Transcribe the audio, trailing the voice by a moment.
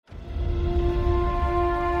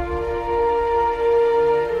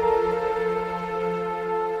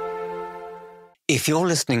If you're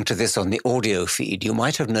listening to this on the audio feed, you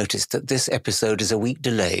might have noticed that this episode is a week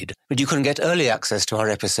delayed, but you can get early access to our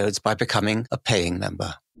episodes by becoming a paying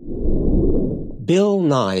member. Bill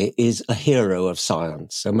Nye is a hero of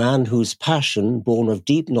science, a man whose passion, born of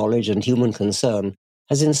deep knowledge and human concern,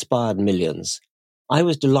 has inspired millions. I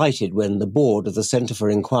was delighted when the board of the Centre for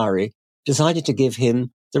Inquiry decided to give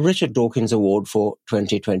him the Richard Dawkins Award for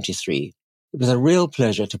 2023. It was a real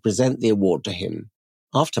pleasure to present the award to him.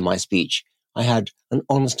 After my speech, I had an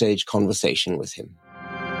onstage conversation with him.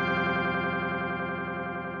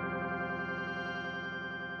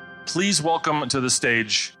 Please welcome to the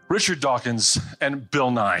stage Richard Dawkins and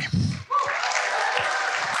Bill Nye.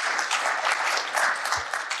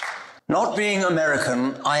 Not being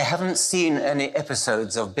American, I haven't seen any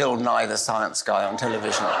episodes of Bill Nye the Science Guy on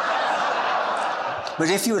television. But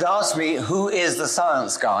if you'd asked me who is the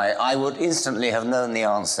science guy, I would instantly have known the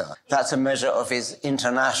answer. That's a measure of his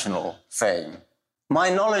international fame. My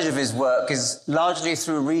knowledge of his work is largely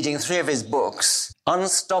through reading 3 of his books: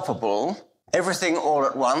 Unstoppable, Everything All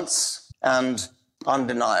at Once, and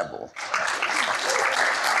Undeniable.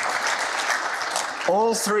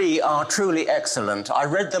 All 3 are truly excellent. I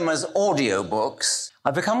read them as audiobooks.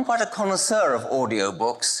 I've become quite a connoisseur of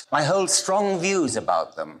audiobooks. I hold strong views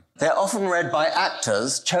about them. They're often read by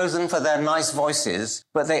actors chosen for their nice voices,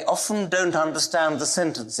 but they often don't understand the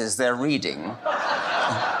sentences they're reading.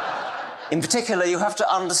 In particular, you have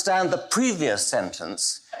to understand the previous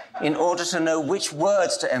sentence in order to know which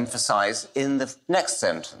words to emphasize in the next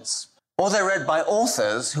sentence. Or they're read by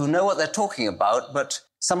authors who know what they're talking about, but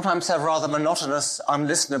sometimes have rather monotonous,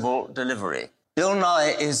 unlistenable delivery. Bill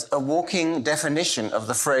Nye is a walking definition of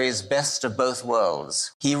the phrase best of both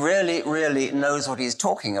worlds. He really knows what he's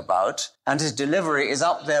talking about, and his delivery is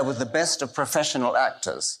up there with the best of professional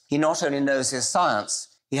actors. He not only knows his science,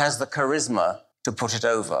 he has the charisma to put it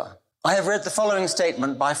over. I have read the following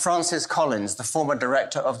statement by Francis Collins, the former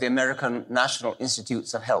director of the American National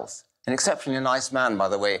Institutes of Health. An exceptionally nice man, by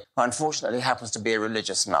the way, who unfortunately happens to be a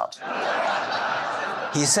religious nut.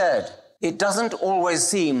 He said, "It doesn't always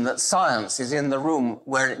seem that science is in the room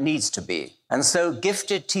where it needs to be. And so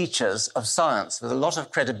gifted teachers of science with a lot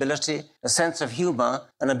of credibility, a sense of humor,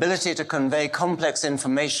 an ability to convey complex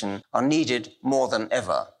information are needed more than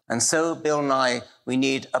ever. And so, Bill Nye, we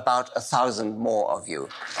need about 1,000 more of you."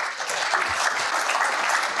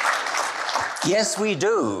 Yes, we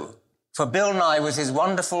do. For Bill Nye, with his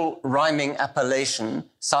wonderful rhyming appellation,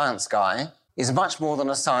 Science Guy, is much more than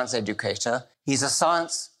a science educator. He's a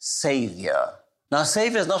science savior. Now,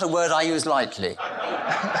 savior is not a word I use lightly.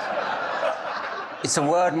 It's a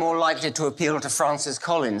word more likely to appeal to Francis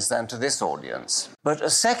Collins than to this audience. But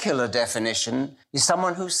a secular definition is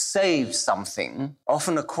someone who saves something,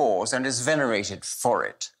 often a cause, and is venerated for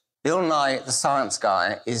it. Bill Nye, the Science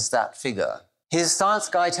Guy, is that figure. His Science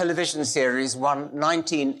Guy television series won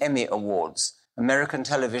 19 Emmy Awards, American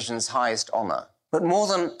television's highest honor. But more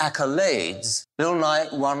than accolades, Bill Nye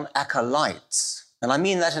won acolytes. And I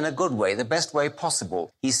mean that in a good way, the best way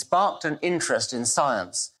possible. He sparked an interest in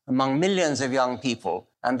science among millions of young people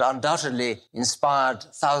and undoubtedly inspired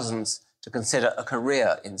thousands to consider a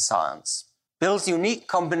career in science. Bill's unique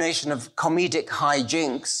combination of comedic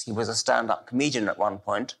hijinks, he was a stand-up comedian at one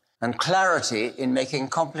point, and clarity in making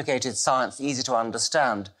complicated science easy to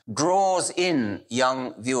understand draws in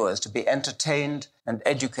young viewers to be entertained and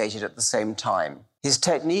educated at the same time. His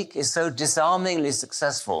technique is so disarmingly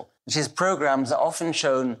successful that his programs are often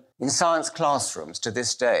shown in science classrooms to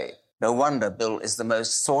this day. No wonder Bill is the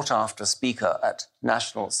most sought-after speaker at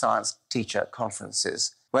national science teacher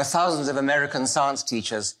conferences, where thousands of American science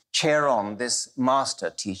teachers cheer on this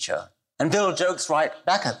master teacher. And Bill jokes right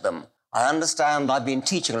back at them. "I understand I've been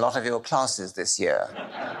teaching a lot of your classes this year."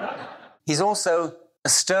 He's also a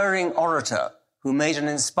stirring orator who made an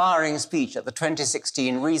inspiring speech at the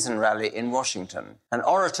 2016 Reason Rally in Washington. An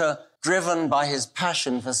orator driven by his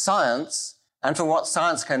passion for science and for what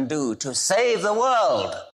science can do to save the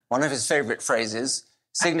world. One of his favorite phrases,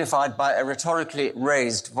 signified by a rhetorically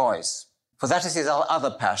raised voice. For that is his other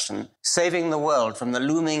passion, saving the world from the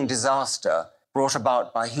looming disaster brought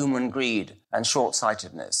about by human greed and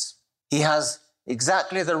short-sightedness. He has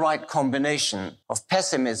exactly the right combination of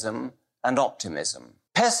pessimism and optimism.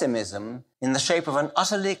 Pessimism in the shape of an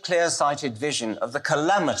utterly clear-sighted vision of the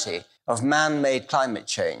calamity of man-made climate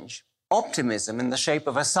change. Optimism in the shape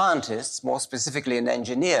of a scientist's, more specifically an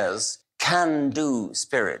engineer's, can-do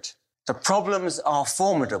spirit. The problems are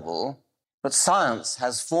formidable, but science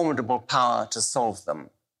has formidable power to solve them.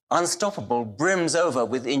 Unstoppable brims over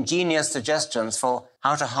with ingenious suggestions for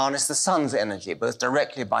how to harness the sun's energy, both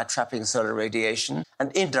directly by trapping solar radiation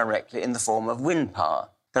and indirectly in the form of wind power.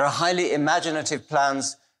 There are highly imaginative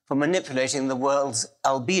plans for manipulating the world's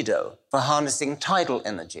albedo, for harnessing tidal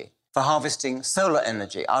energy, for harvesting solar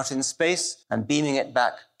energy out in space and beaming it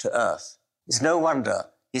back to Earth. It's no wonder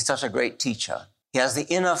he's such a great teacher. He has the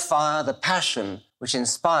inner fire, the passion which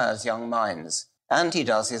inspires young minds, and he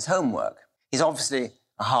does his homework. He's obviously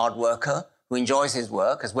a hard worker who enjoys his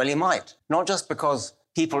work, as well he might, not just because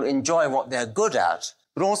people enjoy what they're good at,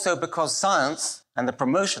 but also because science and the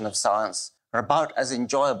promotion of science are about as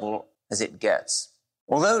enjoyable as it gets.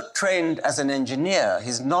 Although trained as an engineer,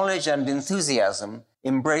 his knowledge and enthusiasm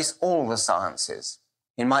embrace all the sciences.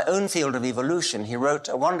 In my own field of evolution, he wrote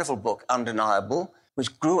a wonderful book, Undeniable,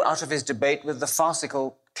 which grew out of his debate with the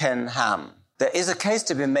farcical Ken Ham. There is a case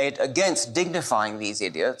to be made against dignifying these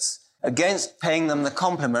idiots, against paying them the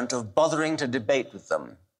compliment of bothering to debate with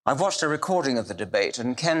them. I've watched a recording of the debate,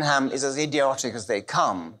 and Ken Ham is as idiotic as they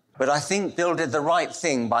come, but I think Bill did the right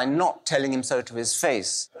thing by not telling him so to his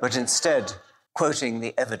face, but instead quoting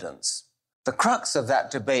the evidence. The crux of that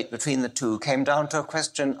debate between the two came down to a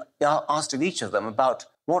question asked of each of them about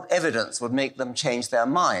what evidence would make them change their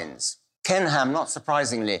minds. Ken Ham, not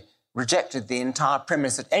surprisingly, rejected the entire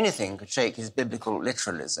premise that anything could shake his biblical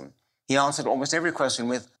literalism. He answered almost every question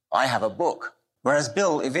with, "I have a book." Whereas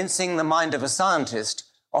Bill, evincing the mind of a scientist,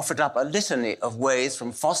 offered up a litany of ways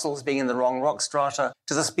from fossils being in the wrong rock strata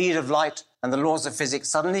to the speed of light and the laws of physics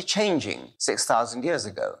suddenly changing 6,000 years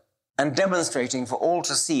ago, and demonstrating for all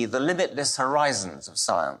to see the limitless horizons of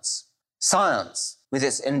science. Science, with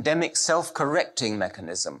its endemic self-correcting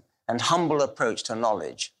mechanism and humble approach to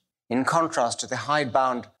knowledge, in contrast to the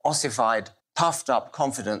hidebound, ossified, puffed-up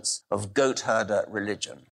confidence of goat-herder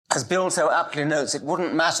religion. As Bill so aptly notes, it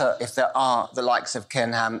wouldn't matter if there are the likes of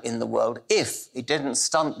Ken Ham in the world if it didn't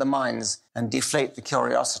stunt the minds and deflate the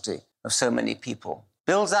curiosity of so many people.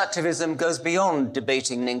 Bill's activism goes beyond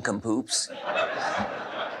debating nincompoops.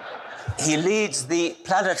 He leads the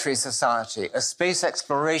Planetary Society, a space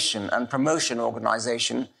exploration and promotion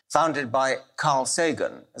organization founded by Carl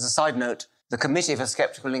Sagan. As a side note, the Committee for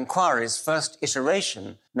Skeptical Inquiry's first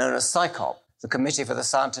iteration, known as CSICOP, the Committee for the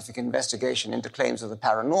Scientific Investigation into Claims of the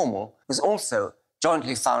Paranormal, was also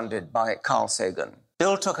jointly founded by Carl Sagan.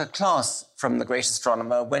 Bill took a class from the great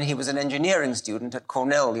astronomer when he was an engineering student at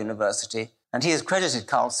Cornell University, and he has credited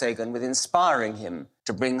Carl Sagan with inspiring him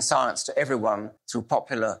to bring science to everyone through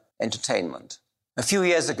popular entertainment. A few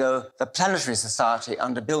years ago, the Planetary Society,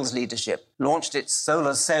 under Bill's leadership, launched its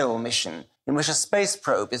Solar Sail mission, in which a space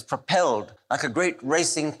probe is propelled like a great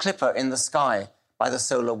racing clipper in the sky by the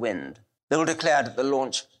solar wind. Bill declared at the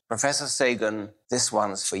launch, "Professor Sagan, this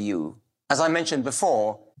one's for you." As I mentioned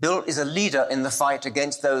before, Bill is a leader in the fight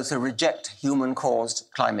against those who reject human-caused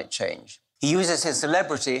climate change. He uses his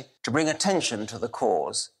celebrity to bring attention to the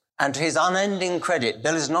cause. And to his unending credit,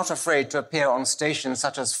 Bill is not afraid to appear on stations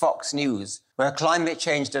such as Fox News, where climate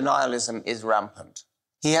change denialism is rampant.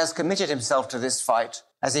 He has committed himself to this fight,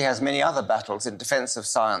 as he has many other battles in defense of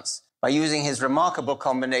science, by using his remarkable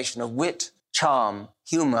combination of wit, charm,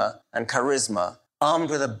 humor, and charisma,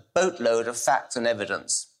 armed with a boatload of facts and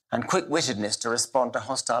evidence, and quick-wittedness to respond to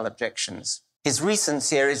hostile objections. His recent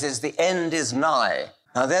series is The End is Nigh.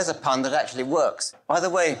 Now, there's a pun that actually works. By the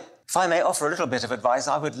way, if I may offer a little bit of advice,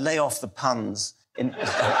 I would lay off the puns.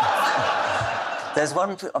 There's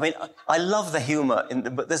one, I love the humor,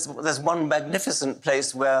 but there's one magnificent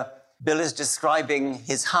place where Bill is describing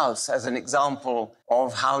his house as an example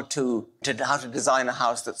of how to design a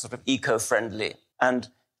house that's sort of eco-friendly. And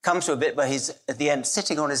comes to a bit where he's, at the end,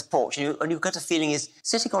 sitting on his porch, and you get a feeling he's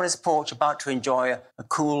sitting on his porch about to enjoy a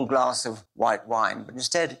cool glass of white wine. But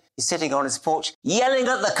instead, he's sitting on his porch yelling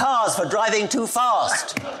at the cars for driving too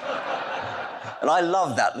fast. And I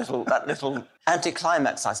love that little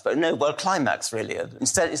anticlimax, I suppose. No, well, climax, really.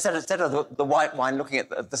 Instead of the white wine looking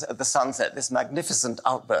at the sunset, this magnificent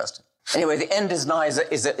outburst. Anyway, The End is Nigh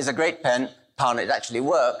is a great pun. It actually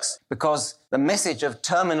works because the message of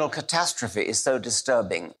terminal catastrophe is so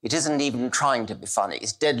disturbing. It isn't even trying to be funny.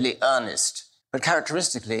 It's deadly earnest. But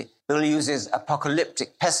characteristically, Bill uses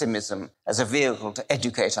apocalyptic pessimism as a vehicle to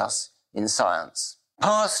educate us in science.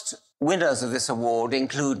 Past winners of this award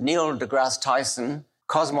include Neil deGrasse Tyson,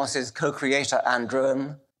 Cosmos's co-creator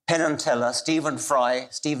Andron, Penn and Teller, Stephen Fry,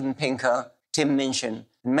 Steven Pinker, Tim Minchin,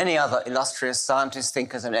 and many other illustrious scientists,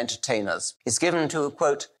 thinkers, and entertainers. It's given to,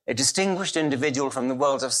 quote, a distinguished individual from the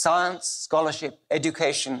worlds of science, scholarship,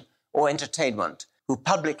 education, or entertainment, who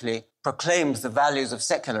publicly proclaims the values of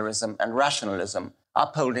secularism and rationalism,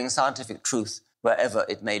 upholding scientific truth wherever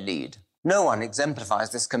it may lead. No one exemplifies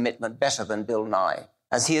this commitment better than Bill Nye.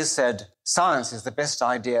 As he has said, science is the best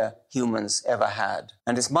idea humans ever had.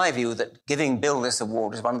 And it's my view that giving Bill this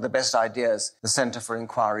award is one of the best ideas the Centre for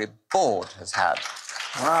Inquiry Board has had.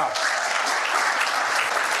 Wow.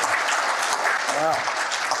 Wow.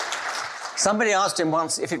 Somebody asked him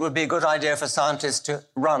once if it would be a good idea for scientists to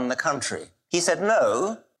run the country. He said,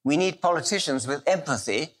 no, we need politicians with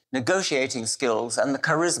empathy, negotiating skills, and the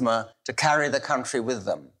charisma to carry the country with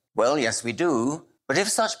them. Well, yes, we do. But if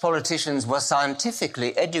such politicians were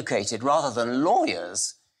scientifically educated rather than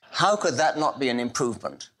lawyers, how could that not be an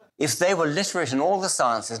improvement? If they were literate in all the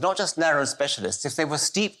sciences, not just narrow specialists, if they were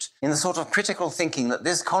steeped in the sort of critical thinking that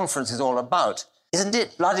this conference is all about, isn't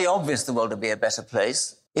it bloody obvious the world would be a better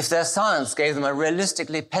place? If their science gave them a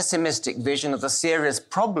realistically pessimistic vision of the serious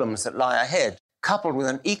problems that lie ahead, coupled with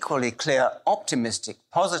an equally clear, optimistic,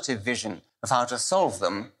 positive vision of how to solve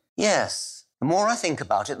them, yes. The more I think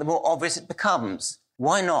about it, the more obvious it becomes.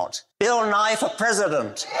 Why not? Bill Nye for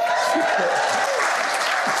president.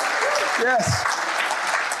 Yes.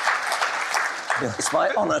 It's my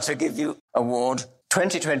honour to give you award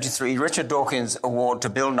 2023 Richard Dawkins Award to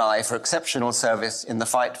Bill Nye for exceptional service in the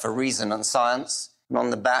fight for reason and science. And on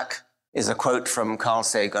the back is a quote from Carl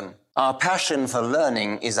Sagan. Our passion for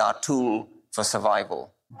learning is our tool for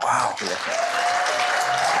survival. Wow.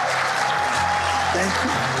 Thank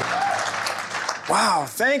you. Wow,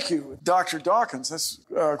 thank you, Dr. Dawkins. That's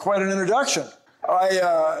quite an introduction.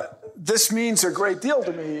 This means a great deal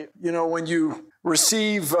to me. You know, when you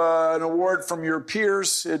receive an award from your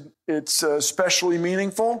peers, it's especially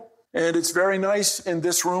meaningful. And it's very nice in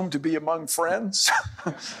this room to be among friends.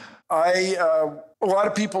 A lot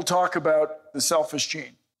of people talk about the selfish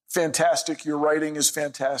gene. Fantastic, your writing is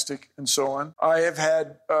fantastic, and so on. I have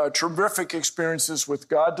had terrific experiences with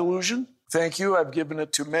God delusion. Thank you. I've given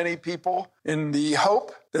it to many people in the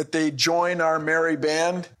hope that they join our merry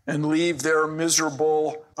band and leave their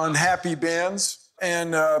miserable, unhappy bands.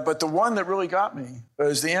 And but the one that really got me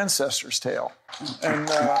is The Ancestor's Tale. And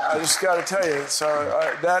I just got to tell you,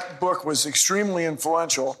 that book was extremely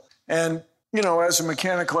influential. And you know, as a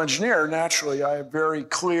mechanical engineer, naturally, I have very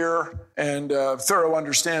clear and thorough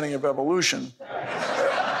understanding of evolution.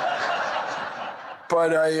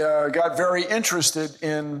 But I got very interested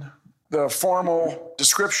in the formal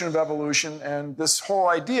description of evolution and this whole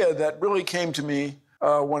idea that really came to me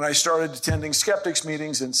when I started attending skeptics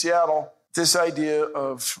meetings in Seattle, this idea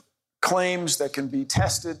of claims that can be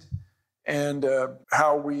tested and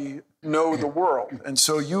how we know the world. And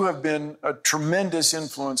so you have been a tremendous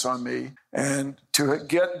influence on me. And to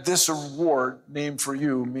get this award named for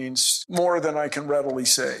you means more than I can readily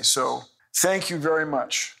say. So thank you very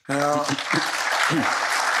much. Now,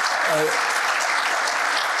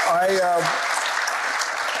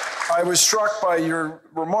 I was struck by your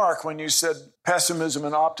remark when you said pessimism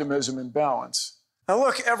and optimism in balance. Now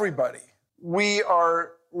look, everybody, we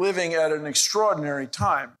are living at an extraordinary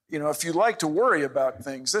time. You know, if you like to worry about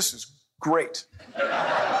things, this is great.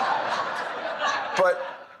 But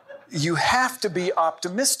you have to be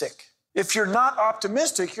optimistic. If you're not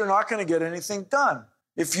optimistic, you're not going to get anything done.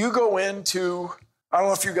 If you go into, I don't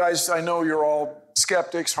know if you guys, I know you're all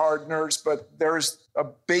skeptics, hard nerds, but there's a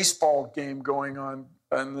baseball game going on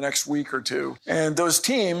in the next week or two. And those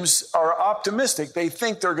teams are optimistic. They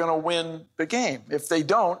think they're going to win the game. If they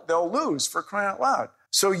don't, they'll lose, for crying out loud.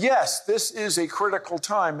 So yes, this is a critical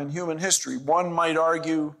time in human history. One might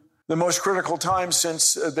argue the most critical time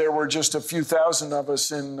since there were just a few thousand of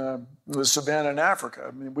us in the savannah in Africa.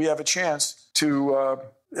 I mean, we have a chance to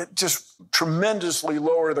just tremendously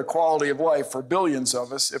lower the quality of life for billions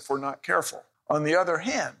of us if we're not careful. On the other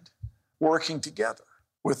hand, working together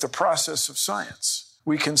with the process of science,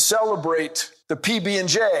 we can celebrate the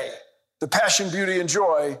PB&J, the passion, beauty, and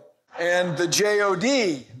joy, and the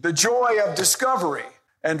JOD, the joy of discovery.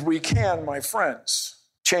 And we can, my friends,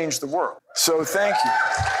 change the world. So thank you.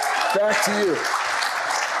 Back to you.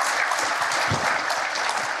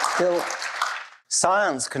 Bill,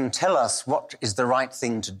 science can tell us what is the right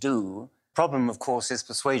thing to do. Problem, of course, is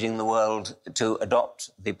persuading the world to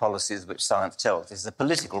adopt the policies which science tells. It's a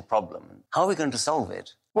political problem. How are we going to solve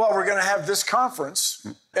it? Well, we're going to have this conference.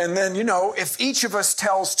 And then, you know, if each of us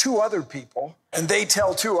tells two other people and they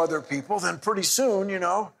tell two other people, then pretty soon, you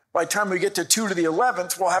know, by the time we get to 2 to the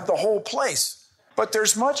 11th, we'll have the whole place. But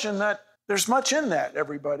there's much in that. There's much in that,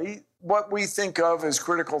 everybody. What we think of as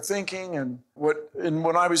critical thinking and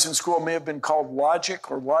when I was in school may have been called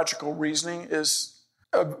logic or logical reasoning is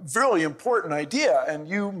a really important idea. And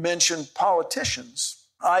you mentioned politicians.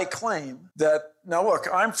 I claim that, now look,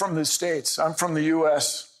 I'm from the States. I'm from the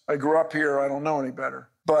U.S. I grew up here. I don't know any better.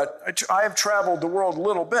 But I have traveled the world a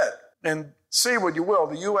little bit. And say what you will,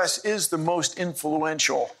 the U.S. is the most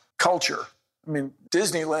influential culture. I mean,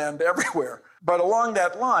 Disneyland everywhere. But along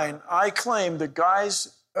that line, I claim the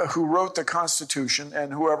guys who wrote the Constitution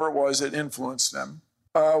and whoever it was that influenced them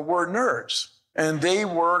were nerds. And they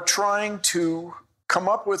were trying to come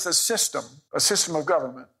up with a system of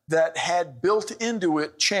government that had built into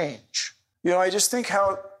it change. You know, I just think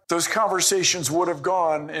how those conversations would have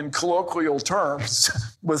gone in colloquial terms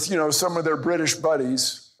with, you know, some of their British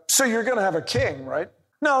buddies. So you're going to have a king, right?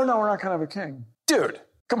 No, we're not going to have a king. Dude,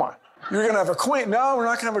 come on. You're going to have a queen. No, we're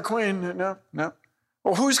not going to have a queen. No.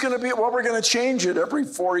 Well, who's going to be? Well, we're going to change it every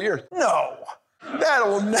 4 years. No, that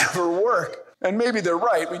will never work. And maybe they're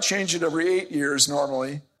right. We change it every 8 years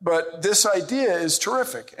normally. But this idea is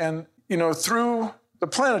terrific. And, you know, through the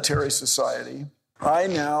Planetary Society, I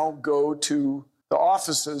now go to the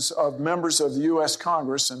offices of members of the U.S.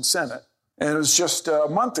 Congress and Senate. And it was just a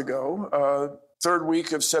month ago, third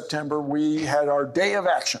week of September, we had our day of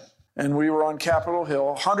action. And we were on Capitol Hill,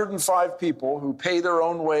 105 people who pay their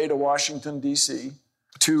own way to Washington, D.C.,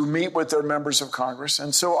 to meet with their members of Congress.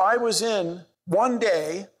 And so I was in, one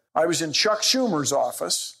day, I was in Chuck Schumer's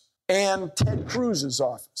office and Ted Cruz's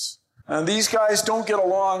office. And these guys don't get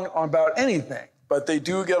along about anything, but they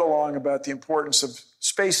do get along about the importance of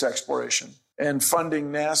space exploration and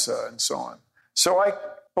funding NASA and so on. So I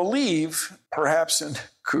believe, perhaps in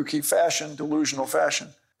kooky fashion, delusional fashion,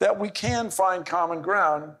 that we can find common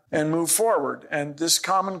ground and move forward. And this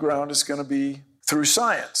common ground is going to be through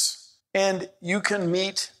science. And you can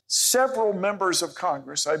meet several members of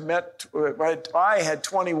Congress. I had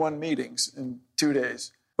 21 meetings in 2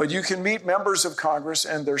 days. But you can meet members of Congress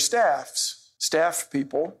and their staff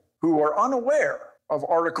people who are unaware of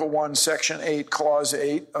Article 1, Section 8, Clause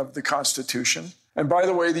 8 of the Constitution. And by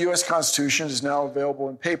the way, the U.S. Constitution is now available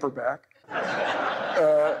in paperback.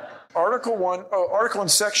 Article 1,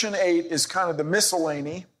 Section 8 is kind of the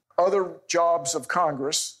miscellany, other jobs of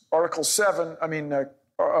Congress. Article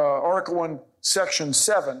 1, Section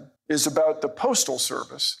 7 is about the Postal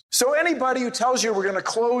Service. So anybody who tells you we're going to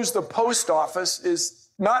close the post office is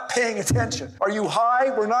not paying attention. Are you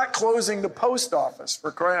high? We're not closing the post office,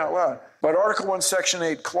 for crying out loud. But Article 1, Section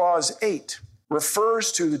 8, Clause 8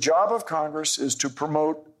 refers to the job of Congress is to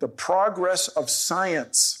promote the progress of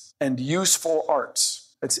science and useful arts.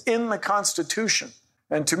 It's in the Constitution.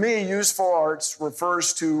 And to me, useful arts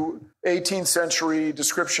refers to 18th century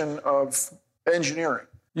description of engineering,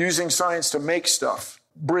 using science to make stuff,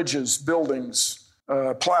 bridges, buildings,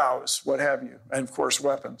 plows, what have you, and of course,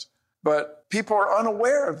 weapons. But people are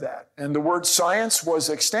unaware of that. And the word science was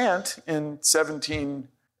extant in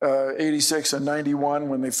 1786 and 91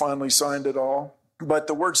 when they finally signed it all. But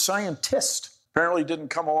the word scientist apparently didn't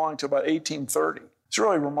come along until about 1830. It's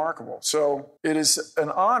really remarkable. So it is an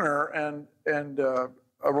honor and a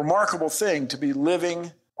remarkable thing to be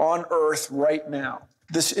living on Earth right now.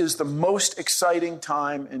 This is the most exciting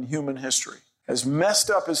time in human history. As messed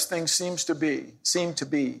up as things seem to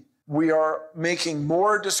be, we are making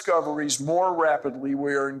more discoveries more rapidly.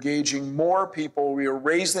 We are engaging more people. We are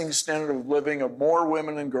raising the standard of living of more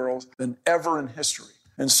women and girls than ever in history.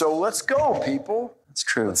 And so let's go, people. It's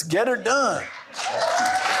true. Let's get her done.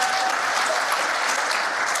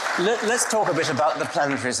 Let's talk a bit about the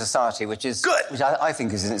Planetary Society, which is good, which I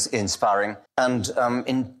think is inspiring. And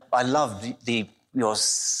I loved your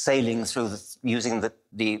sailing through using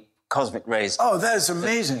the cosmic rays. Oh, that is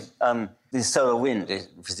amazing. The solar wind,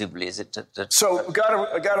 presumably, is it? So I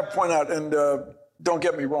got to point out, and don't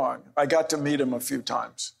get me wrong, I got to meet him a few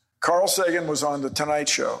times. Carl Sagan was on The Tonight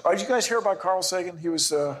Show. Did you guys hear about Carl Sagan? He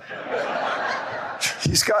was...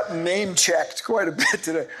 He's gotten name-checked quite a bit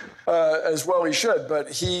today, as well he should,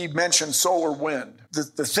 but he mentioned solar wind.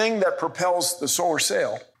 The thing that propels the solar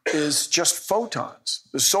sail is just photons.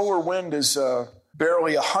 The solar wind is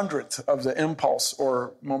barely 1/100th of the impulse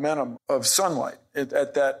or momentum of sunlight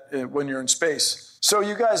when you're in space. So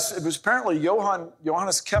you guys, it was apparently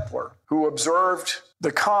Johannes Kepler who observed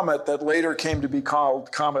the comet that later came to be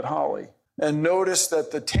called Comet Halley, and notice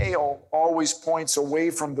that the tail always points away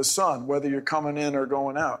from the sun, whether you're coming in or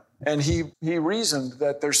going out. And he reasoned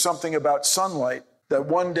that there's something about sunlight, that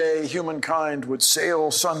one day humankind would sail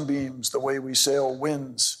sunbeams the way we sail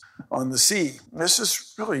winds on the sea. This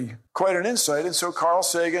is really quite an insight. And so Carl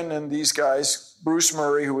Sagan and these guys, Bruce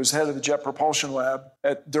Murray, who was head of the Jet Propulsion Lab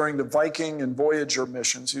during the Viking and Voyager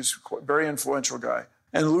missions, he's a very influential guy,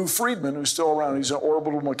 and Lou Friedman, who's still around, he's an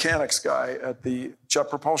orbital mechanics guy at the Jet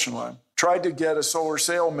Propulsion Lab, tried to get a solar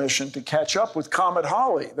sail mission to catch up with Comet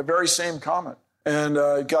Halley, the very same comet, and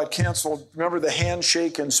it got canceled. Remember the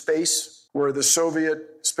handshake in space where the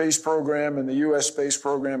Soviet space program and the U.S. space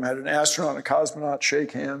program had an astronaut and a cosmonaut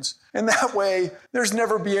shake hands. And that way, there's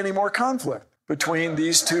never be any more conflict between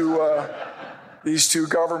these two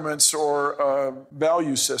governments or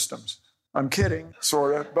value systems. I'm kidding,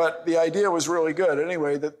 sort of, but the idea was really good.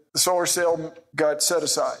 Anyway, the solar sail got set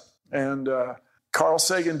aside, and Carl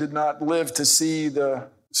Sagan did not live to see the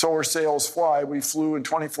solar sails fly. We flew in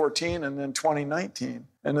 2014 and then 2019,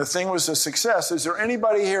 and the thing was a success. Is there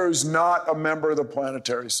anybody here who's not a member of the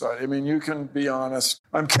Planetary Society? I mean, you can be honest.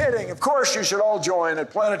 I'm kidding. Of course, you should all join at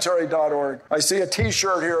planetary.org. I see a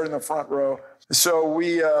T-shirt here in the front row. So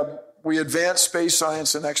we advance space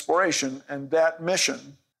science and exploration, and that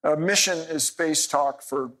mission is space talk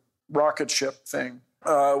for rocket ship thing,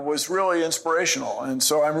 was really inspirational. And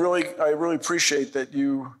so I really appreciate that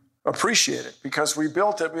you appreciate it, because we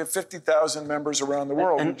built it. We have 50,000 members around the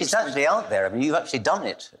world. And it's actually out there. I mean, you've actually done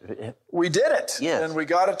it. We did it. Yes. And we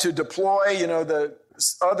got it to deploy. You know, the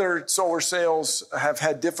other solar sails have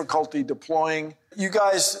had difficulty deploying. You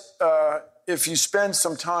guys, if you spend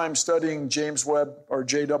some time studying James Webb or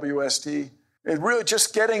JWST, it really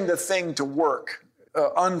just getting the thing to work,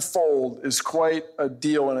 unfold, is quite a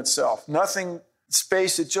deal in itself.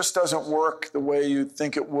 Space, it just doesn't work the way you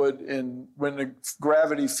think it would when a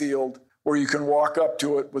gravity field where you can walk up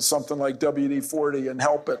to it with something like WD-40 and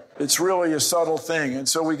help it. It's really a subtle thing. And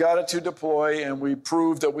so we got it to deploy, and we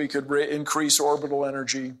proved that we could increase orbital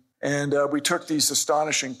energy. And we took these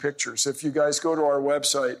astonishing pictures. If you guys go to our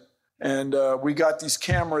website, and we got these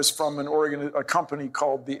cameras from a company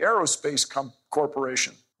called the Aerospace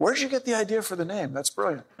Corporation. Where did you get the idea for the name? That's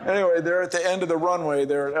brilliant. Anyway, they're at the end of the runway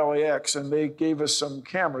there at LAX, and they gave us some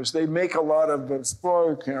cameras. They make a lot of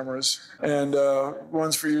explorer cameras, and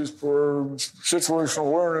ones for use for situational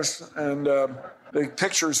awareness, and the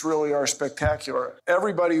pictures really are spectacular.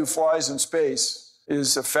 Everybody who flies in space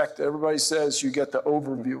is affected. Everybody says you get the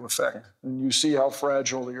overview effect, and you see how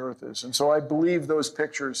fragile the Earth is. And so I believe those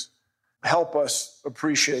pictures help us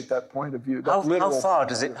appreciate that point of view. How far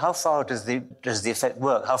does the effect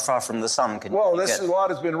work? How far from the sun can you get? A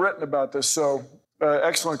lot has been written about this. So,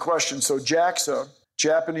 excellent question. So, JAXA,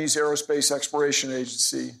 Japanese Aerospace Exploration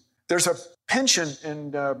Agency, there's a penchant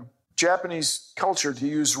in Japanese culture to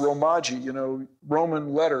use Romaji,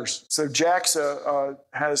 Roman letters. So, JAXA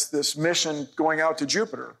has this mission going out to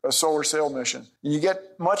Jupiter, a solar sail mission. And you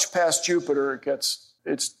get much past Jupiter, it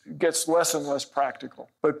gets less and less practical.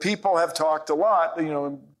 But people have talked a lot,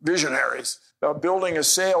 visionaries, about building a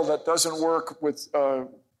sail that doesn't work with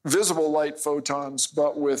visible light photons,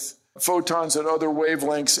 but with photons at other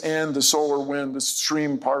wavelengths and the solar wind, the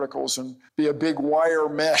stream particles, and be a big wire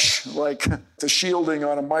mesh like the shielding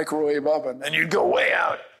on a microwave oven. And you'd go way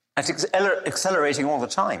out. It's accelerating all the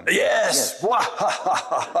time. Yes.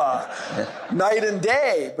 Night and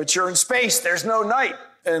day, but you're in space. There's no night.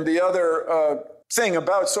 And the other thing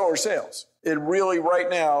about solar sails, it really right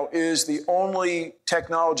now is the only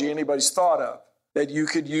technology anybody's thought of that you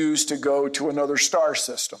could use to go to another star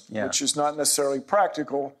system, which is not necessarily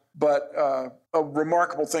practical, but a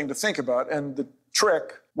remarkable thing to think about. And the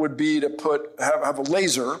trick would be to have a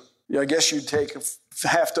laser. I guess you'd take a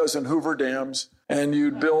half dozen Hoover dams and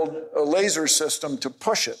you'd build a laser system to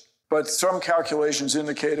push it. But some calculations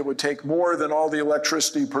indicate it would take more than all the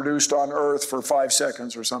electricity produced on Earth for 5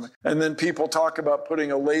 seconds or something. And then people talk about putting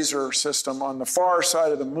a laser system on the far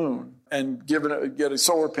side of the moon and get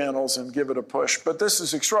solar panels and give it a push. But this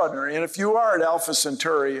is extraordinary. And if you are at Alpha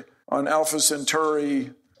Centauri, on Alpha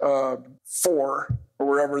Centauri 4, or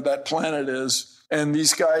wherever that planet is, and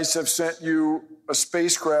these guys have sent you a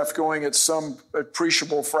spacecraft going at some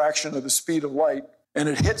appreciable fraction of the speed of light, and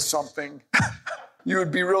it hits something, you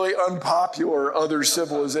would be really unpopular other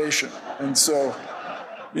civilization. And so,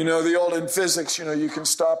 the old in physics, you can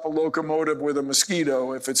stop a locomotive with a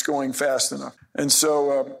mosquito if it's going fast enough. And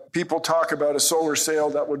so people talk about a solar sail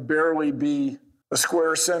that would barely be a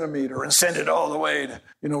square centimeter and send it all the way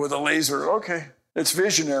to, with a laser. Okay, it's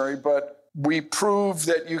visionary, but we proved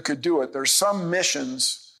that you could do it. There's some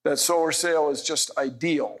missions that solar sail is just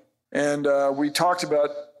ideal. And we talked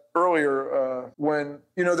about earlier, when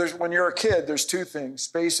you're a kid, there's two things,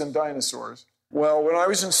 space and dinosaurs. Well, when I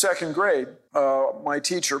was in second grade, my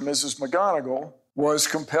teacher, Mrs. McGonigal, was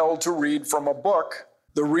compelled to read from a book.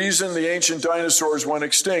 The reason the ancient dinosaurs went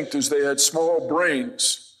extinct is they had small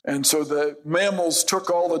brains. And so the mammals took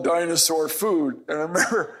all the dinosaur food. And I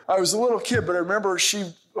remember, I was a little kid, but I remember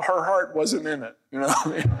her heart wasn't in it.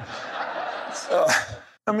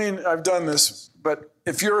 I've done this, but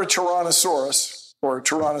if you're a Tyrannosaurus, or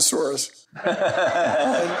Tyrannosaurus.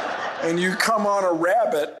 and you come on a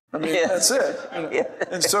rabbit, I mean, that's it. You know?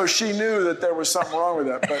 And so she knew that there was something wrong with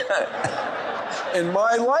that. But in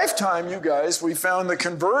my lifetime, you guys, we found the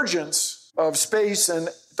convergence of space and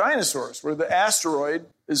dinosaurs, where the asteroid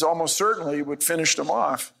is almost certainly what finished them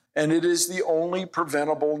off. And it is the only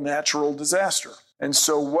preventable natural disaster. And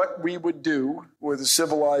so what we would do with a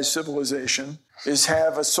civilized civilization is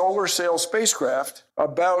have a solar sail spacecraft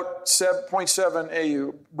about 7.7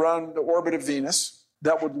 AU around the orbit of Venus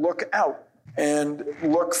that would look out and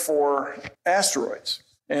look for asteroids.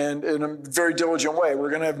 And in a very diligent way, we're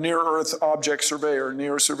going to have near-Earth object surveyor,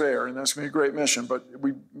 NEO surveyor, and that's going to be a great mission, but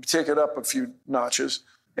we take it up a few notches.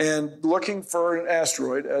 And looking for an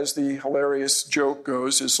asteroid, as the hilarious joke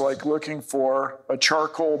goes, is like looking for a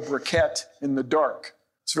charcoal briquette in the dark.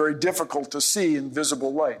 It's very difficult to see in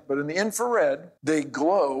visible light. But in the infrared, they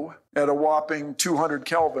glow at a whopping 200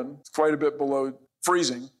 Kelvin, quite a bit below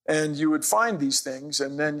freezing. And you would find these things,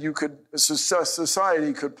 and then you could,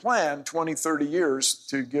 society could plan 20, 30 years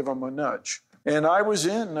to give them a nudge. And I was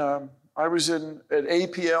in at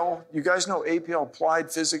APL. You guys know APL,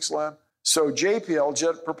 Applied Physics Lab? So JPL,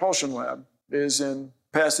 Jet Propulsion Lab, is in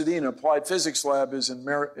Pasadena. Applied Physics Lab is in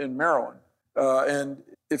Maryland. And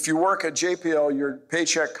if you work at JPL, your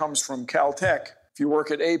paycheck comes from Caltech. If you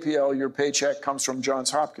work at APL, your paycheck comes from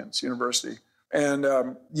Johns Hopkins University. And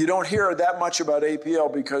you don't hear that much about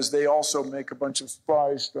APL because they also make a bunch of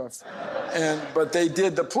spy stuff. But they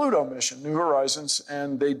did the Pluto mission, New Horizons,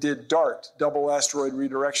 and they did DART, Double Asteroid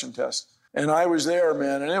Redirection Test. And I was there,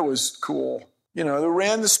 man, and it was cool. You know, they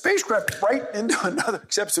ran the spacecraft right into another,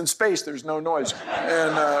 except in space, there's no noise.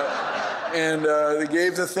 And they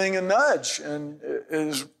gave the thing a nudge. And it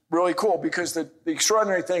was really cool because the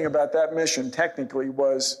extraordinary thing about that mission technically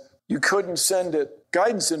was you couldn't send it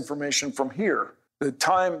guidance information from here. The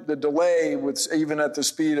delay with even at the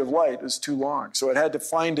speed of light is too long. So it had to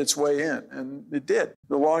find its way in, and it did.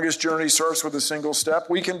 The longest journey starts with a single step.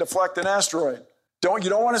 We can deflect an asteroid. You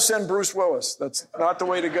don't want to send Bruce Willis. That's not the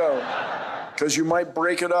way to go. Because you might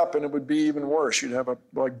break it up and it would be even worse. You'd have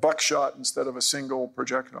buckshot instead of a single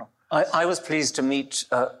projectile. I was pleased to meet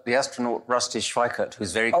the astronaut Rusty Schweickart,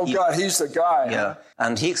 who's very Oh, God, he's the guy. Yeah, huh?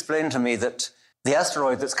 And he explained to me that the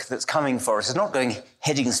asteroid that's coming for us is not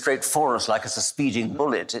heading straight for us like it's a speeding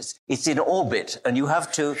bullet. It's in orbit, and you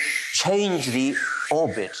have to change the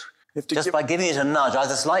orbit just by giving it a nudge,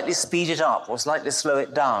 either slightly speed it up or slightly slow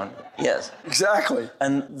it down. Yes. Exactly.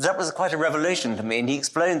 And that was quite a revelation to me. And he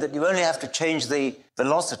explained that you only have to change the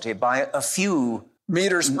velocity by a few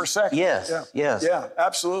meters per second. Yes. Yeah. Yes. Yeah,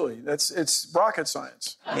 absolutely. It's rocket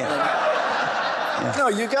science. Yeah. No,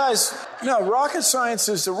 you guys, rocket science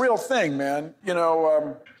is the real thing, man.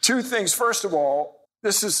 Two things. First of all,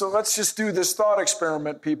 let's just do this thought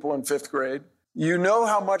experiment, people in 5th grade. You know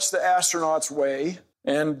how much the astronauts weigh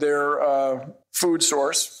and their food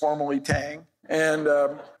source, formerly Tang. And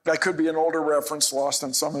that could be an older reference lost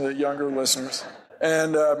on some of the younger listeners.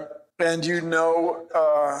 And you know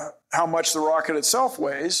how much the rocket itself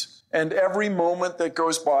weighs. And every moment that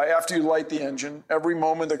goes by, after you light the engine, every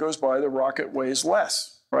moment that goes by, the rocket weighs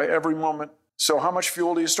less, right? Every moment. So how much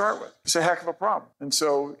fuel do you start with? It's a heck of a problem. And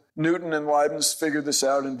so Newton and Leibniz figured this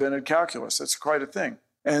out, invented calculus. That's quite a thing.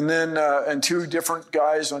 And then and two different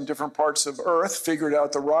guys on different parts of Earth figured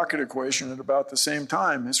out the rocket equation at about the same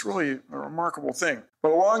time. It's really a remarkable thing.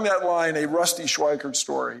 But along that line, a Rusty Schweickart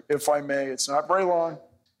story, if I may. It's not very long.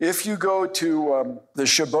 If you go to the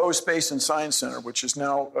Chabot Space and Science Center, which is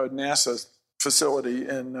now a NASA facility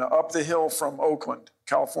up the hill from Oakland,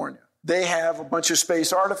 California, they have a bunch of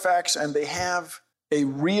space artifacts, and they have a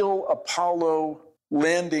real Apollo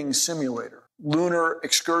landing simulator, lunar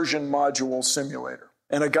excursion module simulator.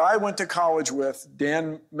 And a guy I went to college with,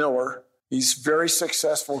 Dan Miller, he's very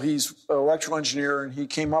successful. He's an electrical engineer, and he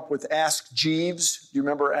came up with Ask Jeeves. Do you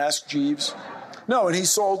remember Ask Jeeves? No, and he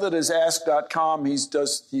sold it as Ask.com. He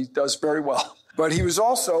does very well. But he was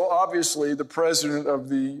also, obviously, the president of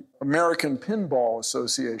the American Pinball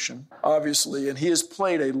Association, obviously, and he has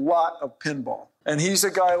played a lot of pinball. And he's a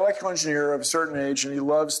guy, electrical engineer of a certain age, and he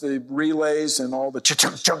loves the relays and all the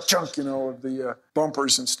chunk, of the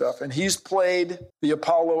bumpers and stuff. And he's played the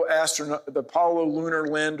Apollo lunar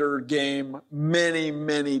lander game many,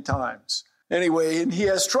 many times. Anyway, and he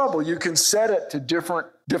has trouble. You can set it to different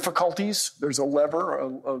difficulties. There's a lever,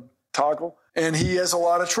 a toggle, and he has a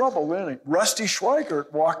lot of trouble learning. Rusty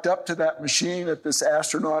Schweickart walked up to that machine at this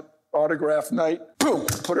astronaut autograph night, boom,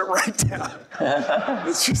 put it right down.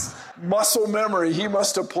 It's just muscle memory. He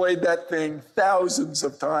must have played that thing thousands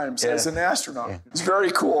of times as an astronaut. Yeah. It's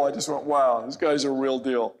very cool. I just went, wow, this guy's a real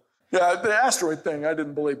deal. Yeah, the asteroid thing, I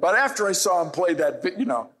didn't believe. But after I saw him play that,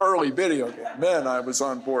 early video game, then I was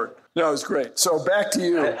on board. No, it's great. So back to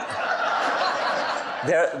you.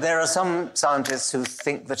 There are some scientists who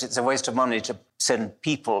think that it's a waste of money to send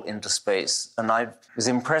people into space, and I was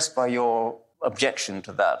impressed by your objection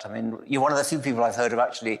to that. I mean, you're one of the few people I've heard who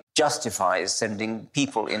actually justifies sending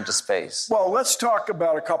people into space. Well, let's talk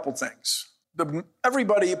about a couple things.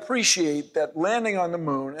 Everybody appreciate that landing on the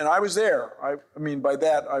moon, and I was there. I mean, by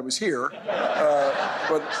that, I was here.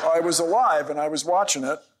 But I was alive, and I was watching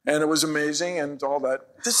it, and it was amazing and all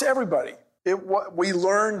that. This is everybody. We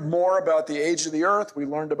learned more about the age of the Earth. We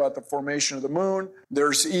learned about the formation of the moon.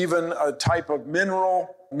 There's even a type of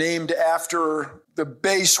mineral named after the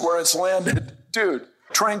base where it's landed. Dude,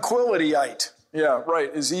 tranquilityite. Yeah, right,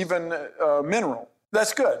 is even a mineral.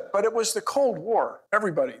 That's good. But it was the Cold War.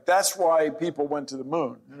 Everybody. That's why people went to the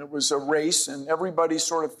moon. And it was a race, and everybody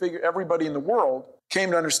everybody in the world came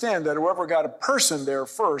to understand that whoever got a person there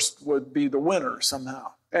first would be the winner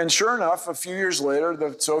somehow. And sure enough, a few years later,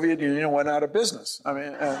 the Soviet Union went out of business. I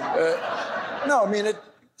mean,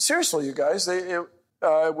 seriously, you guys, it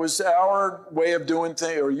was our way of doing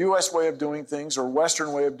things, or U.S. way of doing things, or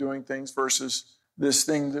Western way of doing things versus this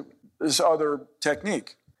other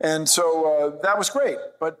technique. And so that was great.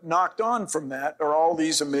 But knocked on from that are all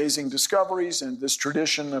these amazing discoveries and this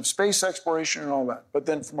tradition of space exploration and all that. But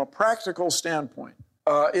then from a practical standpoint,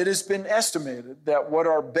 it has been estimated that what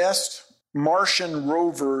our best Martian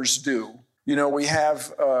rovers do, we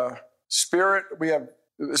have Spirit, we have,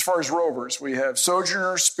 as far as rovers, we have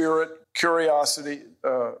Sojourner, Spirit, Curiosity,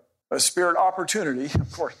 Spirit, Opportunity,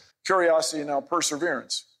 of course, Curiosity, and now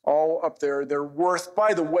Perseverance, all up there. They're worth,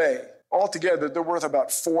 by the way, altogether, they're worth about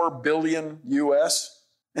 $4 billion US,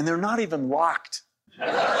 and they're not even locked.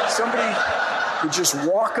 Somebody could just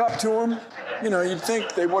walk up to them. You'd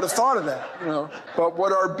think they would have thought of that, But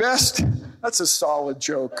what our best, that's a solid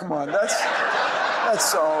joke. Come on,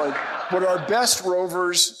 that's solid. What our best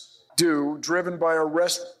rovers do, driven by our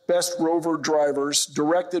best rover drivers,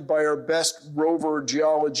 directed by our best rover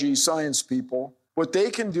geology science people, what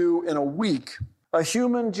they can do in a week, a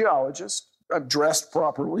human geologist, dressed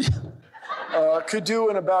properly, could do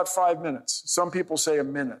in about 5 minutes. Some people say a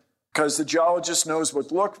minute, because the geologist knows what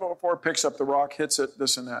to look for, picks up the rock, hits it,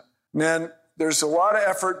 this and that. And then there's a lot of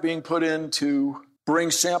effort being put in to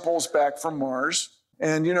bring samples back from Mars.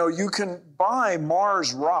 And, you can buy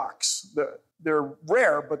Mars rocks. They're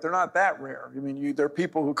rare, but they're not that rare. I mean, there are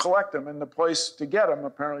people who collect them, and the place to get them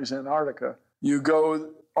apparently is Antarctica. You go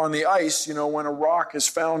on the ice, when a rock is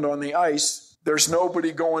found on the ice, there's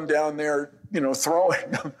nobody going down there,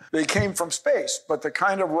 throwing them. They came from space, but the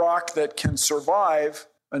kind of rock that can survive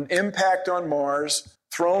an impact on Mars,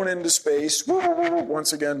 thrown into space,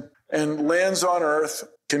 once again, and lands on Earth,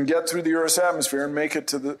 can get through the Earth's atmosphere and make it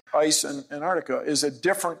to the ice in Antarctica, is a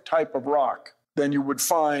different type of rock than you would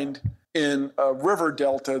find in a river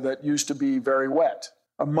delta that used to be very wet,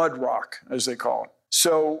 a mud rock, as they call it.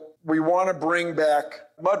 So we want to bring back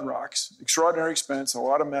mud rocks, extraordinary expense, a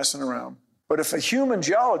lot of messing around. But if a human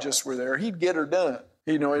geologist were there, he'd get her done.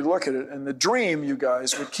 He'd look at it. And the dream, you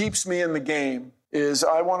guys, what keeps me in the game is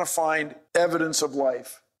I want to find evidence of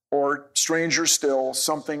life, or stranger still,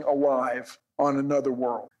 something alive on another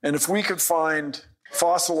world. And if we could find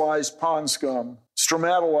fossilized pond scum,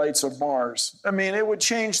 stromatolites of Mars, it would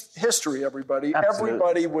change history, everybody. Absolutely.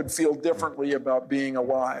 Everybody would feel differently about being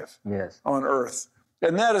alive on Earth.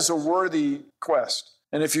 And that is a worthy quest.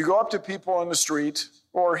 And if you go up to people on the street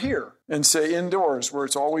or here and say indoors where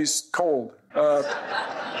it's always cold,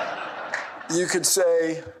 you could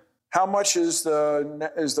say, how much is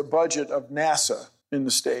the budget of NASA in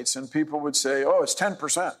the States? And people would say, oh, it's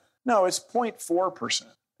 10%. No, it's 0.4%.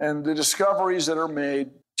 And the discoveries that are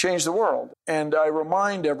made change the world. And I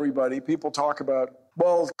remind everybody, people talk about,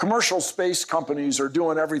 well, commercial space companies are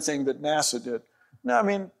doing everything that NASA did.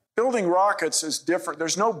 No, building rockets is different.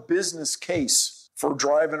 There's no business case for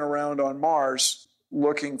driving around on Mars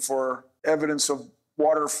looking for evidence of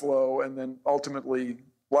water flow and then ultimately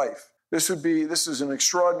life. This is an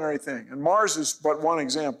extraordinary thing. And Mars is but one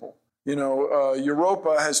example.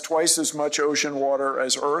 Europa has twice as much ocean water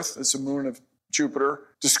as Earth. It's a moon of Jupiter.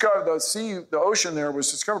 The ocean there was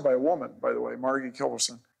discovered by a woman, by the way, Margie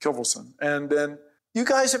Kilvelson. And then, you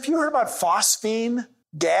guys, have you heard about phosphine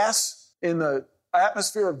gas in the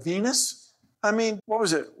atmosphere of Venus? What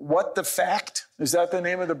was it? What the Fact? Is that the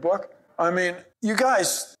name of the book? You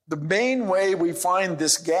guys, the main way we find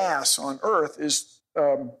this gas on Earth is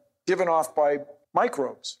given off by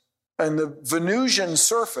microbes. And the Venusian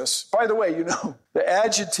surface, by the way, the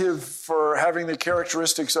adjective for having the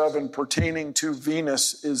characteristics of and pertaining to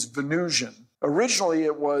Venus is Venusian. Originally,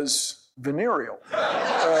 it was venereal.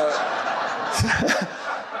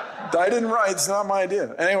 I didn't write. It's not my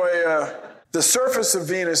idea. Anyway, the surface of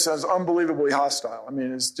Venus is unbelievably hostile. I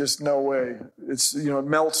mean, it's just no way. It's, it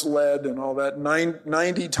melts lead and all that.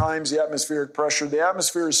 90 times the atmospheric pressure. The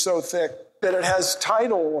atmosphere is so thick that it has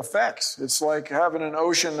tidal effects. It's like having an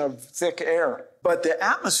ocean of thick air. But the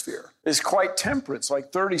atmosphere is quite temperate. It's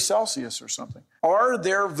like 30 Celsius or something. Are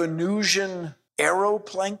there Venusian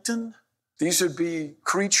aeroplankton? These would be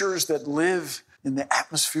creatures that live in the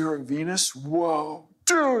atmosphere of Venus? Whoa,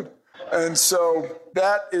 dude. And so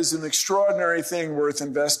that is an extraordinary thing worth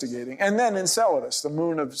investigating. And then Enceladus, the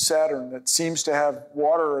moon of Saturn that seems to have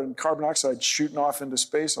water and carbon dioxide shooting off into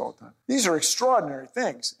space all the time. These are extraordinary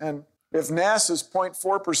things. And if NASA's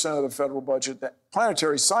 0.4% of the federal budget, the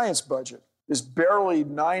planetary science budget is barely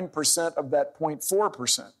 9% of that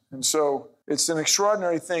 0.4%. And so it's an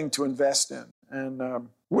extraordinary thing to invest in. And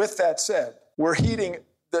with that said, we're heeding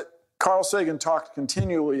that Carl Sagan talked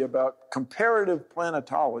continually about comparative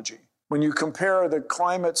planetology. When you compare the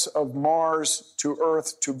climates of Mars to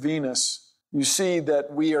Earth to Venus, you see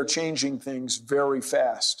that we are changing things very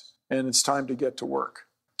fast. And it's time to get to work.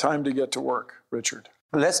 Time to get to work, Richard.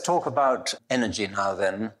 Let's talk about energy now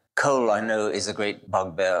then. Coal, I know, is a great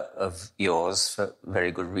bugbear of yours for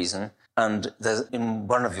very good reason. And in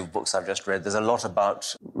one of your books I've just read, there's a lot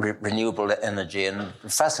about renewable energy and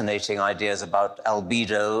fascinating ideas about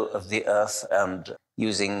albedo of the Earth and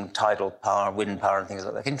using tidal power, wind power, and things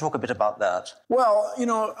like that. Can you talk a bit about that? Well,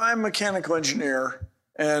 I'm a mechanical engineer.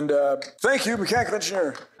 And thank you, mechanical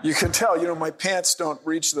engineer. You can tell, my pants don't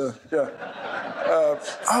reach the,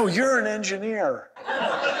 oh, you're an engineer.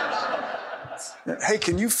 Hey,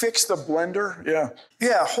 can you fix the blender? Yeah.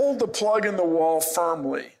 Yeah, hold the plug in the wall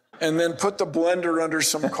firmly and then put the blender under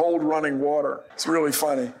some cold running water. It's really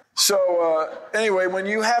funny. So anyway, when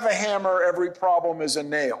you have a hammer, every problem is a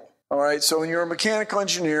nail. All right, so when you're a mechanical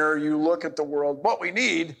engineer, you look at the world. What we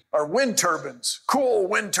need are wind turbines, cool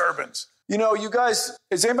wind turbines. You guys,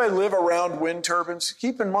 does anybody live around wind turbines?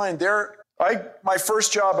 Keep in mind, my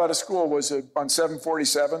first job out of school was on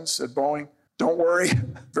 747s at Boeing. Don't worry,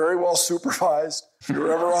 very well supervised if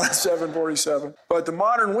you're ever on a 747. But the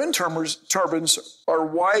modern wind turbines are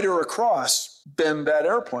wider across than that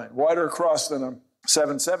airplane, wider across than a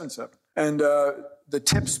 777. And the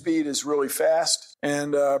tip speed is really fast.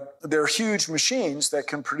 And they're huge machines that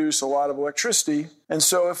can produce a lot of electricity. And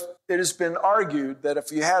so it has been argued that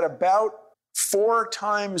if you had about 4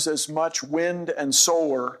 times as much wind and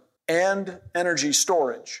solar and energy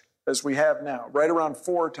storage as we have now, right around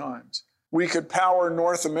 4 times, we could power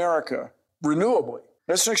North America renewably.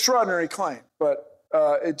 That's an extraordinary claim, but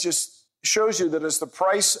it just shows you that as the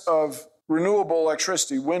price of renewable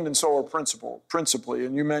electricity, wind and solar principally,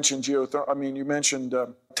 and you mentioned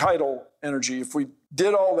tidal energy. If we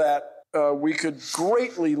did all that, we could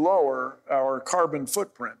greatly lower our carbon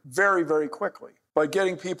footprint very, very quickly. But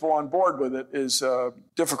getting people on board with it is a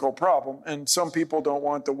difficult problem, and some people don't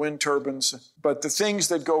want the wind turbines. But the things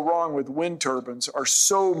that go wrong with wind turbines are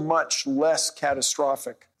so much less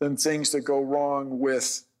catastrophic than things that go wrong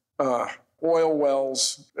with oil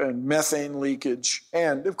wells and methane leakage,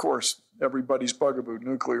 and, of course, everybody's bugaboo,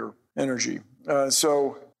 nuclear energy.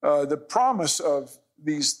 So the promise of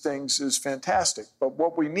these things is fantastic. But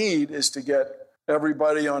what we need is to get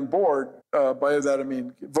everybody on board. By that, I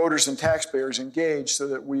mean voters and taxpayers engaged so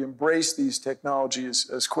that we embrace these technologies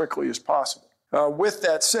as quickly as possible. With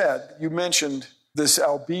that said, you mentioned this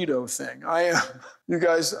albedo thing. I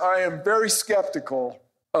am very skeptical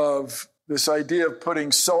of this idea of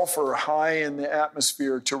putting sulfur high in the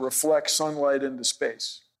atmosphere to reflect sunlight into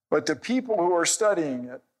space. But the people who are studying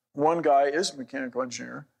it, one guy is a mechanical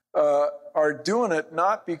engineer, are doing it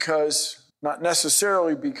not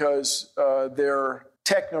necessarily because they're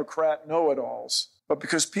technocrat know-it-alls, but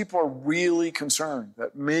because people are really concerned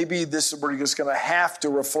that maybe we're just going to have to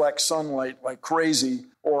reflect sunlight like crazy,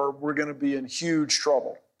 or we're going to be in huge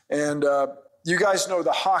trouble. And you guys know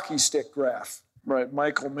the hockey stick graph, right?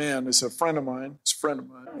 Michael Mann is a friend of mine.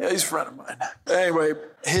 Yeah, he's a friend of mine. Anyway,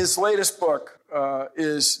 his latest book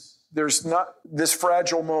is There's Not This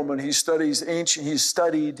Fragile Moment. He's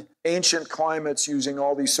studied ancient climates using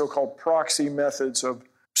all these so-called proxy methods of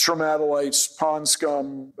stromatolites, pond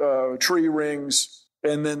scum, tree rings,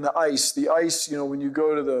 and then the ice. The ice, when you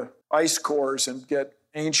go to the ice cores and get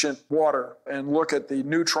ancient water and look at the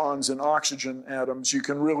neutrons and oxygen atoms, you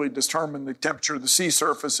can really determine the temperature of the sea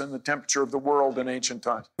surface and the temperature of the world in ancient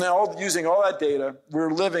times. Now, using all that data,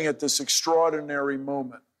 we're living at this extraordinary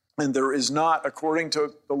moment. And there is not, according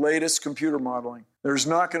to the latest computer modeling, there's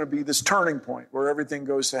not going to be this turning point where everything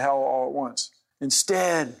goes to hell all at once.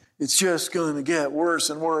 Instead, It's just going to get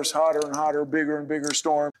worse and worse, hotter and hotter, bigger and bigger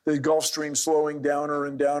storm. The Gulf Stream slowing downer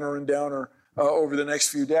and downer and downer over the next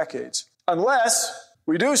few decades, unless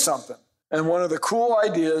we do something. And one of the cool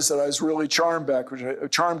ideas that I was really charmed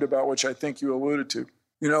about, which I think you alluded to,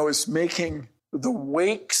 is making the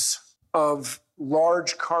wakes of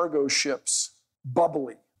large cargo ships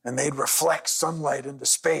bubbly, and they'd reflect sunlight into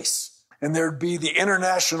space. And there'd be the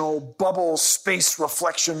International Bubble Space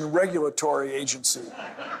Reflection Regulatory Agency.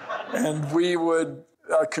 And we would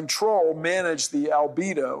manage the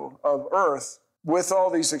albedo of Earth with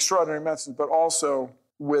all these extraordinary methods, but also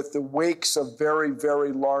with the wakes of very,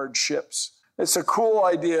 very large ships. It's a cool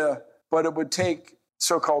idea, but it would take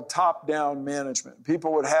so-called top-down management.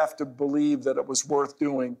 People would have to believe that it was worth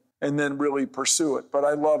doing and then really pursue it. But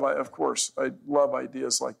I love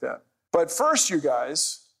ideas like that. But first, you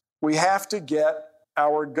guys, we have to get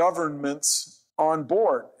our governments on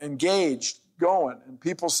board, engaged, going. And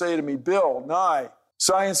people say to me, Bill, Nye,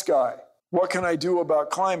 science guy, what can I do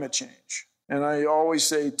about climate change? And I always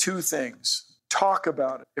say two things. Talk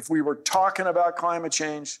about it. If we were talking about climate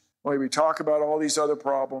change, when we talk about all these other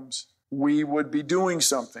problems, we would be doing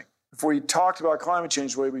something. If we talked about climate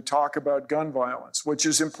change, the way we talk about gun violence, which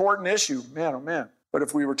is an important issue, man, oh man. But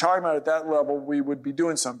if we were talking about it at that level, we would be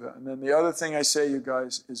doing something. And then the other thing I say, you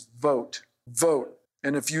guys, is vote. Vote.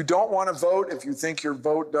 And if you don't want to vote, if you think your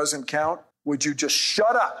vote doesn't count, would you just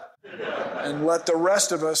shut up and let the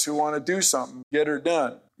rest of us who want to do something get her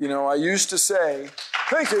done? I used to say,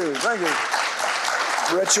 thank you.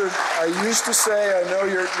 Richard, I used to say, I know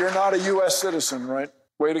you're not a U.S. citizen, right?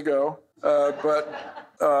 Way to go. But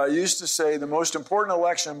I used to say the most important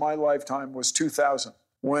election in my lifetime was 2000,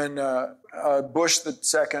 when Bush II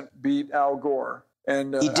beat Al Gore.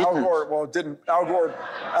 And Al Gore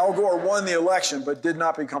won the election, but did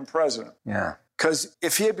not become president. Yeah. Because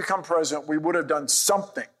if he had become president, we would have done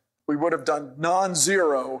something. We would have done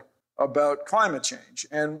non-zero about climate change.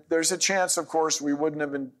 And there's a chance, of course, we wouldn't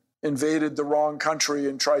have invaded the wrong country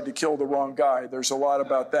and tried to kill the wrong guy. There's a lot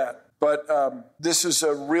about that. But this is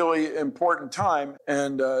a really important time.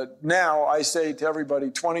 And now I say to everybody,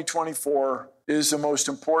 2024 is the most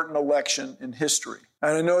important election in history.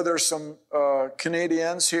 And I know there's some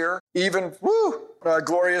Canadians here, even,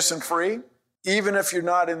 glorious and free. Even if you're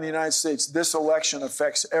not in the United States, this election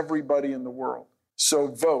affects everybody in the world. So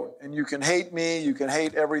vote. And you can hate me, you can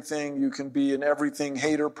hate everything, you can be an everything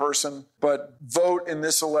hater person, but vote in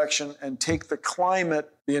this election and take the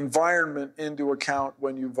climate, the environment into account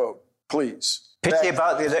when you vote, please. Pity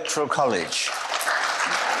about the Electoral College.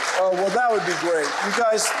 Oh, well, that would be great. You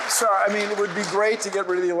guys, it would be great to get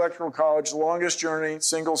rid of the Electoral College, longest journey,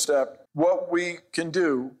 single step. What we can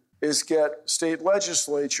do is get state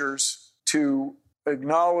legislatures to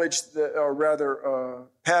acknowledge,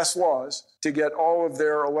 pass laws to get all of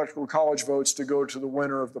their Electoral College votes to go to the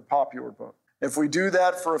winner of the popular vote. If we do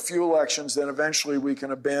that for a few elections, then eventually we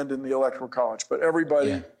can abandon the Electoral College. But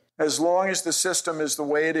everybody, as long as the system is the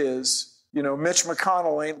way it is, Mitch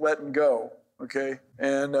McConnell ain't letting go. Okay,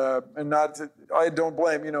 and I don't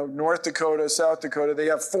blame, North Dakota, South Dakota, they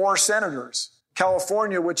have 4 senators.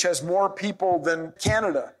 California, which has more people than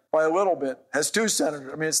Canada by a little bit, has 2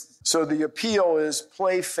 senators. So the appeal is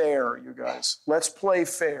play fair, you guys. Let's play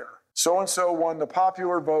fair. So-and-so won the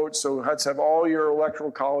popular vote, so let's have all your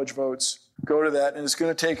Electoral College votes go to that, and it's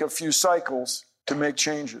going to take a few cycles to make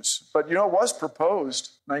changes. But, it was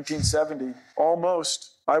proposed, 1970,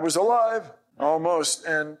 almost. I was alive. Almost.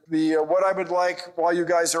 And what I would like while you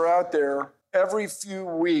guys are out there, every few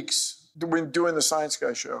weeks, doing the Science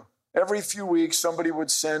Guy show, every few weeks somebody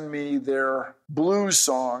would send me their blues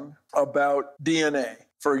song about DNA,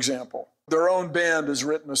 for example. Their own band has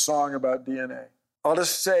written a song about DNA. I'll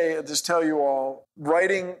just tell you all,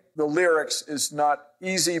 writing the lyrics is not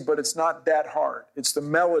easy, but it's not that hard. It's the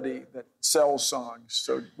melody that sells songs.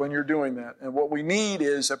 So when you're doing that, and what we need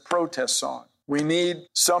is a protest song. We need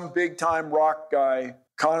some big-time rock guy,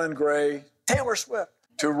 Conan Gray, Taylor Swift,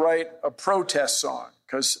 to write a protest song.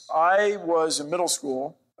 Because I was in middle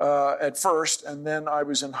school at first, and then I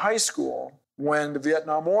was in high school when the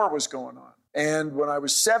Vietnam War was going on. And when I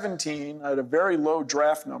was 17, I had a very low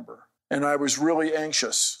draft number. And I was really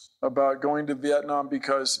anxious about going to Vietnam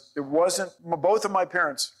because both of my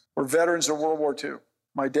parents were veterans of World War II.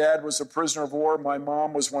 My dad was a prisoner of war. My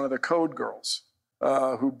mom was one of the code girls.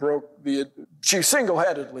 Who broke she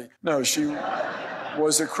single-handedly. No, she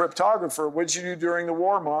was a cryptographer. What did you do during the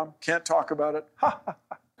war, Mom? Can't talk about it.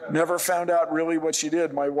 Never found out really what she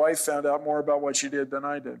did. My wife found out more about what she did than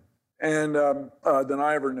I did, and than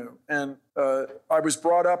I ever knew. And I was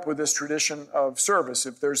brought up with this tradition of service.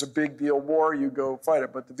 If there's a big deal war, you go fight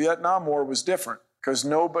it. But the Vietnam War was different. because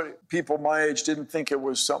people my age didn't think it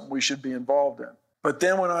was something we should be involved in. But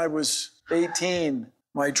then when I was 18,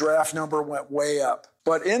 my draft number went way up.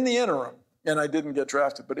 But in the interim, and I didn't get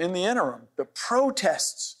drafted, but in the interim, the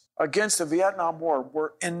protests against the Vietnam War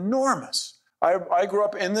were enormous. I grew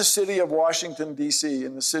up in the city of Washington, D.C.,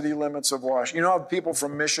 in the city limits of Washington. You know how people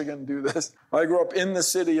from Michigan do this? I grew up in the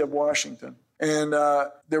city of Washington. And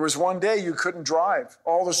there was one day you couldn't drive.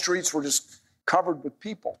 All the streets were just covered with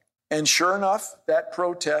people. And sure enough, that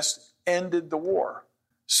protest ended the war.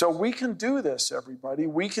 So we can do this, everybody.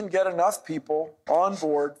 We can get enough people on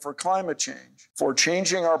board for climate change, for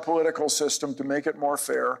changing our political system to make it more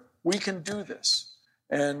fair. We can do this.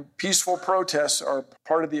 And peaceful protests are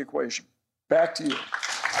part of the equation. Back to you.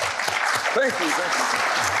 Thank you.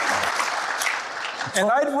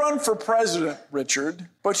 And I'd run for president, Richard,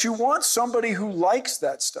 but you want somebody who likes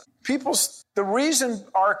that stuff. The reason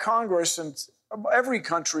our Congress and every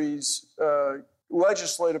country's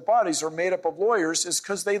legislative bodies are made up of lawyers is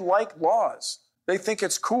because they like laws. They think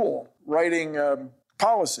it's cool writing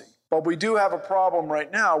policy. But we do have a problem right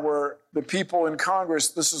now where the people in Congress,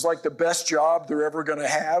 this is like the best job they're ever going to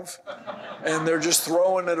have, and they're just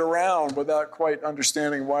throwing it around without quite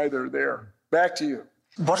understanding why they're there. Back to you.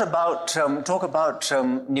 What about, talk about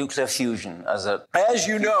nuclear fusion as a... As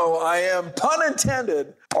you know, I am, pun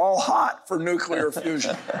intended, all hot for nuclear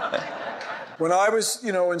fusion. When I was,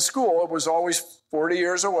 in school, it was always 40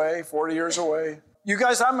 years away. You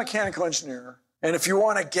guys, I'm a mechanical engineer, and if you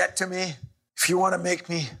want to get to me, if you want to make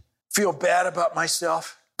me feel bad about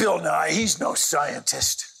myself, Bill Nye, he's no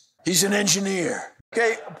scientist. He's an engineer.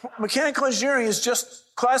 Okay, mechanical engineering is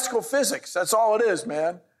just classical physics. That's all it is,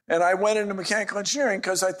 man. And I went into mechanical engineering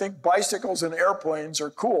because I think bicycles and airplanes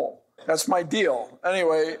are cool. That's my deal.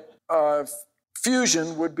 Anyway,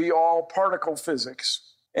 fusion would be all particle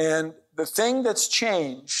physics. And the thing that's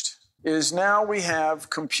changed is now we have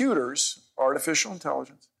computers, artificial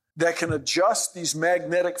intelligence, that can adjust these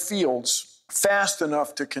magnetic fields fast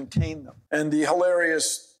enough to contain them. And the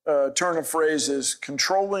hilarious turn of phrase is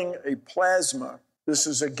controlling a plasma. This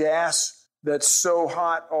is a gas that's so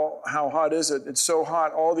hot. How hot is it? It's so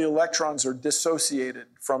hot, all the electrons are dissociated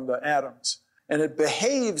from the atoms. And it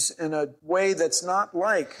behaves in a way that's not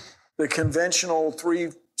like the conventional three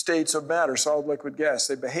states of matter, solid, liquid, gas.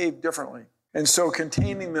 They behave differently. And so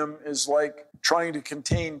containing them is like trying to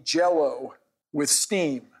contain Jell-O with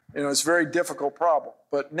steam. It's a very difficult problem.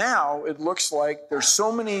 But now it looks like there's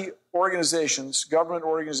so many organizations, government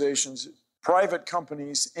organizations, private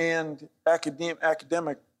companies, and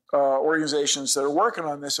academic organizations that are working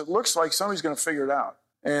on this. It looks like somebody's going to figure it out.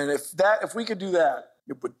 And if we could do that,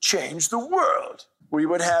 it would change the world. We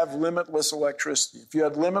would have limitless electricity. If you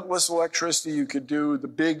had limitless electricity, you could do the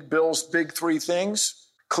big three things: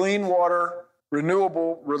 clean water,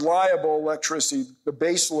 renewable, reliable electricity, the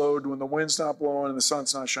base load when the wind's not blowing and the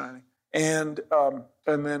sun's not shining, and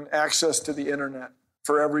then access to the internet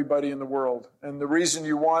for everybody in the world. And the reason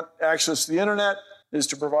you want access to the internet is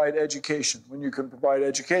to provide education. When you can provide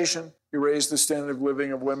education, you raise the standard of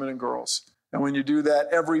living of women and girls. And when you do that,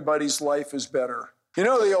 everybody's life is better. You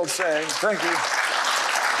know the old saying, thank you.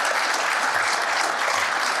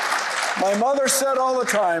 My mother said all the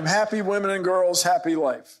time, happy women and girls, happy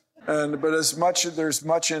life. But there's much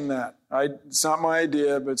in that. It's not my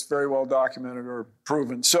idea, but it's very well documented or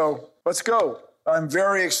proven. So let's go. I'm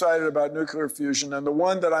very excited about nuclear fusion. And the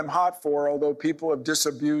one that I'm hot for, although people have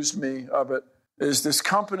disabused me of it, is this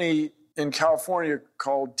company in California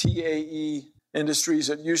called TAE Industries.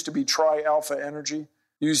 It used to be Tri-Alpha Energy,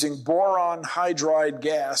 using boron hydride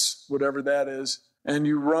gas, whatever that is. And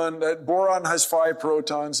you run that boron has 5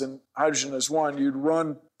 protons and hydrogen has 1. You'd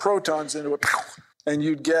run protons into it, and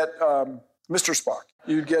you'd get Mr. Spock.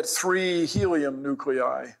 You'd get 3 helium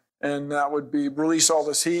nuclei, and that would release all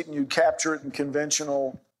this heat, and you'd capture it in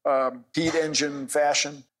conventional heat engine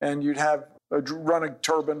fashion, and you'd run a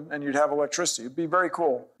turbine, and you'd have electricity. It'd be very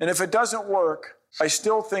cool. And if it doesn't work, I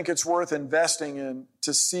still think it's worth investing in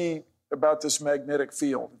to see about this magnetic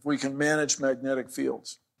field, if we can manage magnetic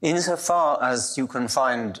fields. Insofar as you can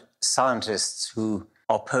find scientists who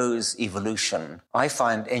oppose evolution, I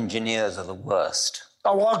find engineers are the worst.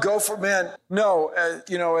 Oh, well, I'll go for, man. No,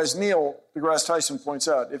 as Neil deGrasse Tyson points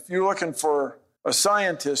out, if you're looking for a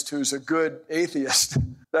scientist who's a good atheist,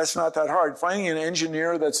 that's not that hard. Finding an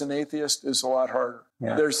engineer that's an atheist is a lot harder.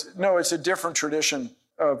 Yeah. It's a different tradition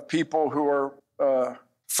of people who are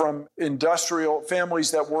from industrial families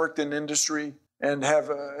that worked in industry and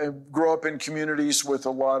grow up in communities with a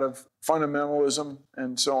lot of fundamentalism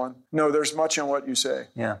and so on. No, there's much in what you say.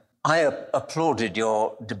 Yeah. I applauded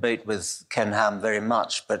your debate with Ken Ham very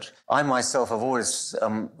much, but I myself have always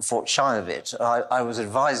fought shy of it. I was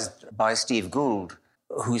advised by Steve Gould,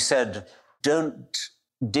 who said, don't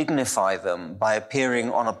dignify them by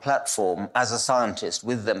appearing on a platform as a scientist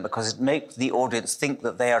with them, because it makes the audience think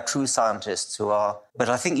that they are true scientists who are... But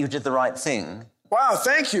I think you did the right thing. Wow,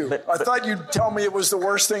 thank you. I thought you'd tell me it was the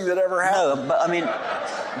worst thing that ever happened. No, but I mean,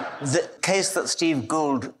 the case that Steve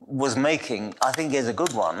Gould was making, I think, is a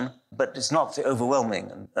good one, but it's not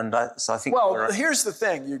overwhelming. So I think... Well, here's the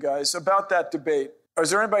thing, you guys, about that debate. Is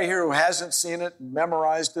there anybody here who hasn't seen it, and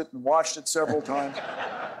memorized it, and watched it several times?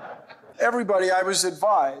 Everybody, I was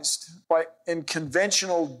advised in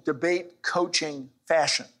conventional debate coaching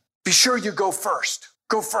fashion, be sure you go first.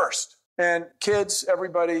 Go first. And kids,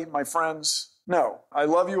 everybody, my friends... No, I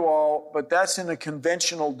love you all, but that's in a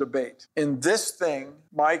conventional debate. In this thing,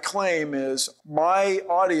 my claim is my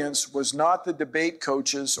audience was not the debate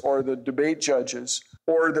coaches or the debate judges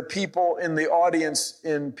or the people in the audience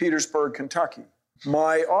in Petersburg, Kentucky.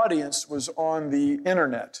 My audience was on the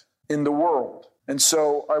internet, in the world. And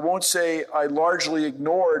so I won't say I largely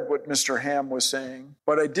ignored what Mr. Ham was saying,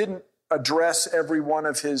 but I didn't address every one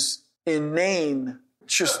of his inane,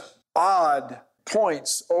 just odd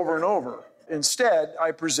points over and over. Instead,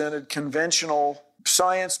 I presented conventional,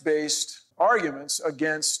 science-based arguments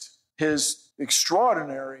against his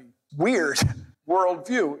extraordinary, weird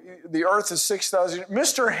worldview. The Earth is 6,000...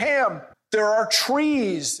 Mr. Ham, there are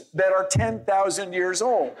trees that are 10,000 years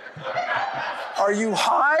old. Are you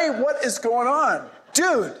high? What is going on?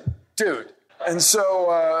 Dude. And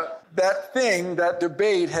so that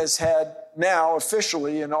debate has had now,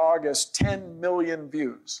 officially in August, 10 million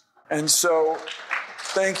views. And so,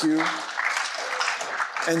 thank you.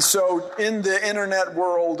 And so in the internet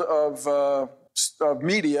world of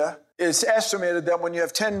media, it's estimated that when you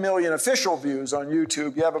have 10 million official views on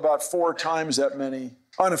YouTube, you have about 4 times that many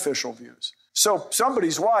unofficial views. So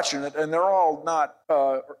somebody's watching it, and they're all not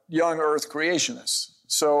young Earth creationists.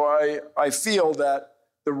 So I feel that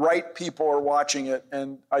the right people are watching it,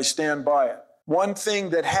 and I stand by it. One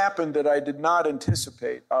thing that happened that I did not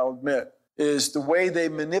anticipate, I'll admit, is the way they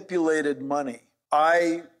manipulated money.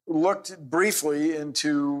 I looked briefly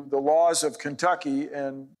into the laws of Kentucky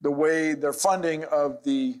and the way their funding of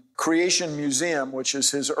the Creation Museum, which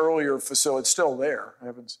is his earlier facility, it's still there,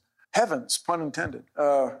 heavens, pun intended.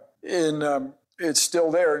 It's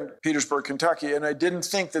still there in Petersburg, Kentucky, and I didn't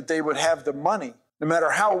think that they would have the money. No matter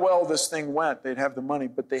how well this thing went, they'd have the money,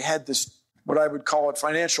 but they had this, what I would call it,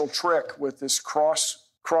 financial trick with this Cross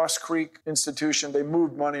Creek institution. They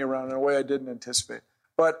moved money around in a way I didn't anticipate.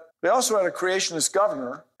 But they also had a creationist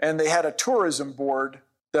governor, and they had a tourism board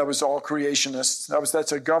that was all creationists.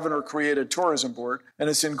 That's a governor-created tourism board, and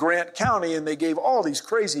it's in Grant County, and they gave all these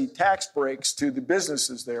crazy tax breaks to the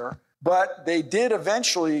businesses there. But they did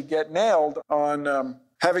eventually get nailed on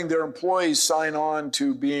having their employees sign on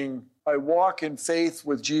to being I walk in faith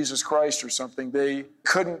with Jesus Christ or something. They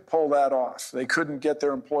couldn't pull that off. They couldn't get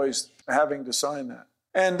their employees having to sign that.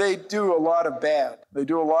 And they do a lot of bad.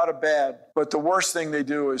 But the worst thing they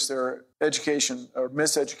do is their education or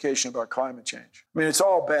miseducation about climate change. I mean, it's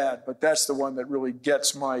all bad, but that's the one that really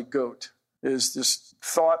gets my goat, is this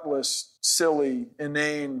thoughtless, silly,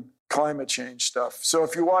 inane climate change stuff. So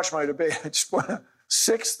if you watch my debate, I just want to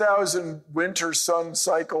 6,000 winter-summer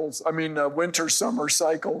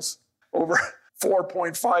cycles over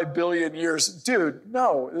 4.5 billion years. Dude,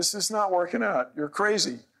 no, this is not working out. You're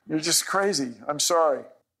crazy. You're just crazy. I'm sorry.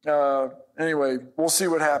 Anyway, we'll see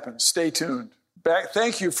what happens. Stay tuned.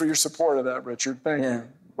 Thank you for your support of that, Richard. Thank you.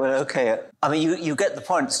 Well, okay. I mean, you get the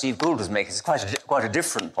point Steve Gould was making. It's quite a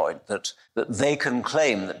different point, that they can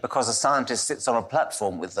claim that because a scientist sits on a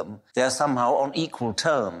platform with them, they're somehow on equal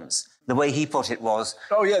terms. The way he put it was...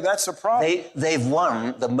 Oh, yeah, that's the problem. They've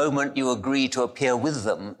won the moment you agree to appear with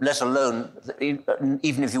them, let alone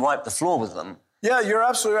even if you wipe the floor with them. Yeah, you're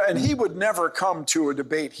absolutely right. And he would never come to a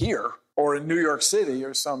debate here or in New York City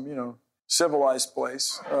or some, civilized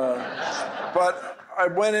place. But I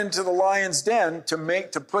went into the lion's den to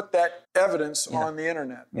put that evidence on the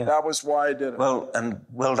internet. Yeah. That was why I did it. Well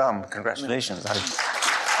done. Congratulations. Yeah.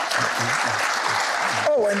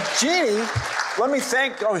 Oh, and Jeannie, let me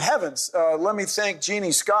thank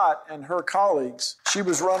Jeannie Scott and her colleagues. She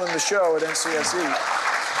was running the show at NCSE.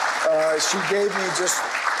 She gave me just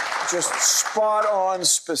spot-on,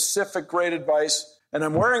 specific, great advice. And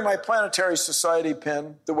I'm wearing my Planetary Society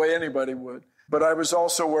pin the way anybody would. But I was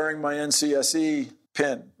also wearing my NCSE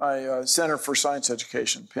pin, my Center for Science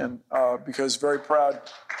Education pin, because very proud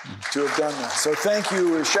to have done that. So thank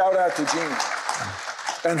you. A shout out to Jeannie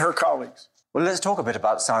and her colleagues. Well, let's talk a bit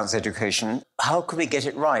about science education. How can we get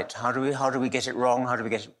it right? How do we get it wrong? How do we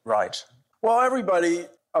get it right? Well, everybody,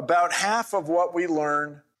 about half of what we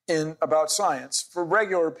learn about science, for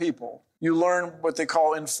regular people, you learn what they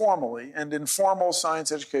call informally. And informal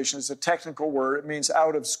science education is a technical word. It means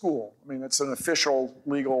out of school. I mean, it's an official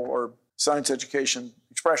legal or science education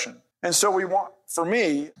expression. And so I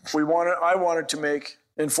wanted to make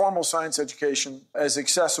informal science education as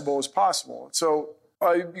accessible as possible. So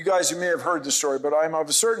you may have heard the story, but I'm of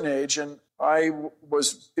a certain age, and I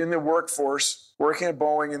was in the workforce, working at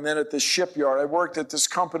Boeing, and then at the shipyard. I worked at this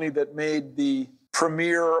company that made the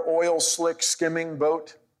premier oil slick skimming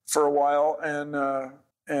boat for a while,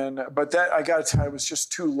 but I got to tell you, it was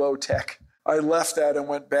just too low tech. I left that and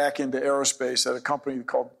went back into aerospace at a company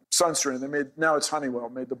called Sunstream. Now it's Honeywell,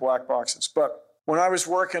 made the black boxes. But when I was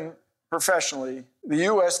working professionally, the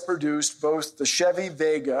U.S. produced both the Chevy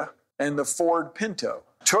Vega and the Ford Pinto,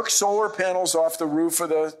 took solar panels off the roof of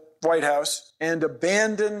the White House and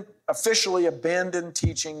officially abandoned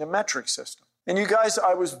teaching the metric system. And you guys,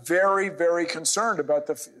 I was very, very concerned about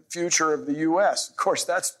the future of the U.S. Of course,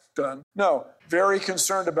 that's done. No, very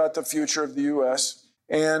concerned about the future of the U.S.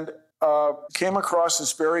 And came across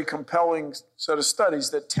this very compelling set of studies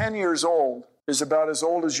that 10 years old is about as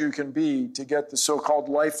old as you can be to get the so-called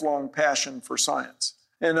lifelong passion for science.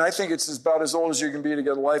 And I think it's about as old as you can be to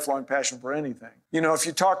get a lifelong passion for anything. You know, if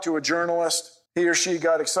you talk to a journalist, he or she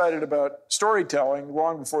got excited about storytelling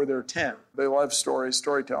long before they're 10. They love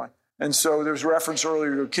storytelling. And so there's reference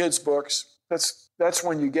earlier to kids' books. That's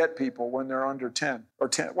when you get people, when they're under 10 or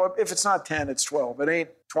 10. Well, if it's not 10, it's 12. It ain't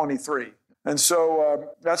 23. And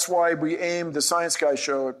so that's why we aimed the Science Guy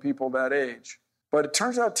show at people that age. But it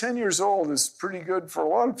turns out 10 years old is pretty good for a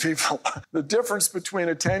lot of people. The difference between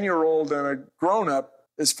a 10-year-old and a grown-up,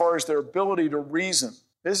 as far as their ability to reason,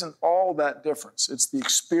 isn't all that difference. It's the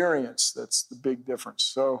experience that's the big difference.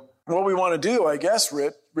 So what we want to do, I guess,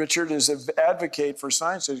 Richard, is advocate for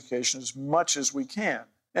science education as much as we can.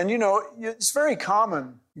 And, you know, it's very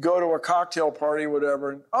common. You go to a cocktail party,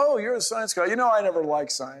 whatever, and, oh, you're a science guy. You know, I never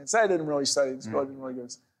liked science. I didn't really study in school. I didn't really go.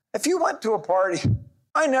 If you went to a party,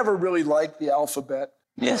 I never really liked the alphabet.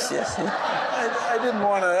 Yes. I didn't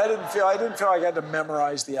feel like I had to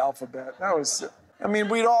memorize the alphabet.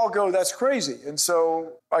 We'd all go, that's crazy. And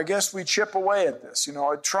so I guess we chip away at this,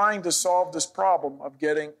 trying to solve this problem of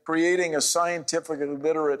creating a scientifically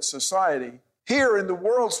literate society here in the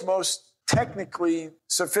world's most technically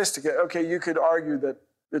sophisticated. Okay, you could argue that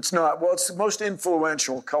it's not. Well, it's the most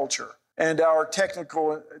influential culture. And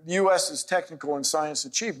the U.S.'s technical and science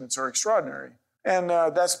achievements are extraordinary. And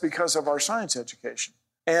that's because of our science education.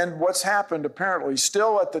 And what's happened, apparently,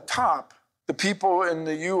 still at the top, the people in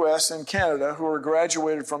the U.S. and Canada who are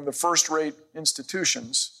graduated from the first-rate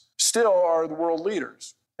institutions still are the world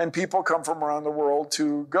leaders. And people come from around the world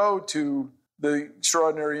to go to the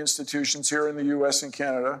extraordinary institutions here in the U.S. and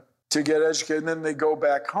Canada to get educated, and then they go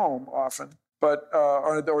back home often,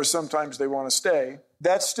 or sometimes they want to stay.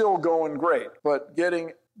 That's still going great, but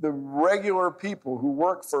getting the regular people who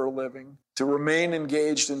work for a living to remain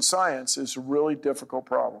engaged in science is a really difficult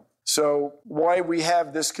problem. So why we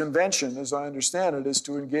have this convention, as I understand it, is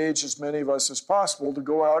to engage as many of us as possible to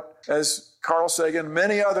go out, as Carl Sagan and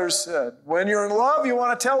many others said, when you're in love, you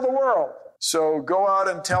want to tell the world. So go out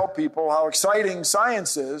and tell people how exciting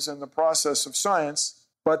science is and the process of science.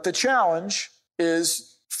 But the challenge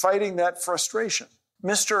is fighting that frustration.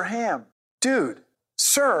 Mr. Ham, dude,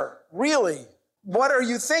 sir, really, what are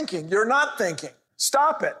you thinking? You're not thinking.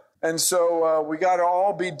 Stop it. And so we got to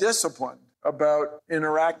all be disciplined about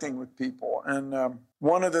interacting with people. And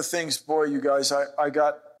one of the things, boy, you guys, I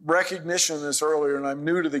got recognition of this earlier, and I'm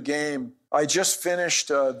new to the game. I just finished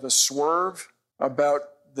The Swerve, about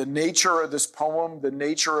the nature of this poem, The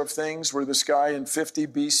Nature of Things, where this guy in 50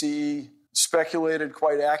 BCE speculated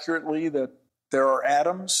quite accurately that there are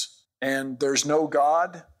atoms and there's no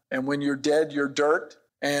God, and when you're dead, you're dirt.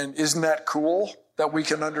 And isn't that cool that we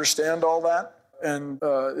can understand all that? And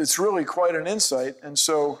it's really quite an insight. And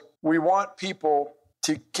so we want people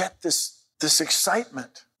to get this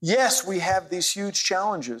excitement. Yes, we have these huge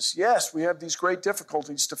challenges. Yes, we have these great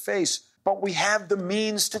difficulties to face, but we have the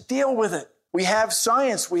means to deal with it. We have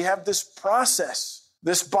science. We have this process,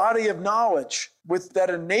 this body of knowledge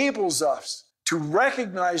that enables us to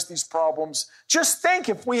recognize these problems. Just think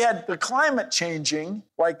if we had the climate changing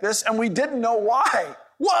like this and we didn't know why.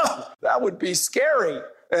 Whoa, that would be scary.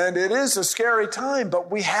 And it is a scary time,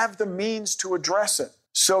 but we have the means to address it.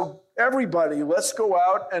 So everybody, let's go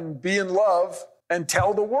out and be in love and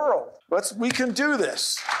tell the world. We can do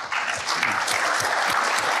this.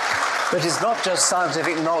 But it's not just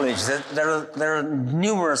scientific knowledge. There are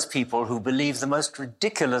numerous people who believe the most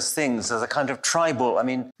ridiculous things as a kind of tribal. I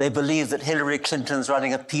mean, they believe that Hillary Clinton's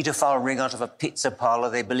running a paedophile ring out of a pizza parlor.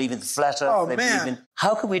 They believe in flat Earth. Believe in...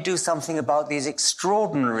 How can we do something about these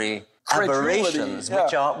extraordinary aberrations,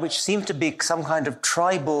 which seem to be some kind of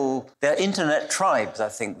tribal? They're internet tribes, I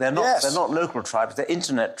think. They're not local tribes. They're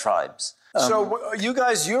internet tribes. So you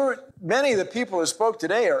guys, many of the people who spoke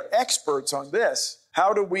today are experts on this.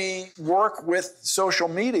 How do we work with social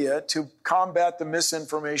media to combat the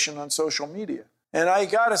misinformation on social media? And I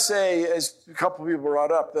got to say, as a couple of people brought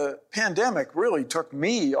up, the pandemic really took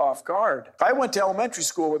me off guard. I went to elementary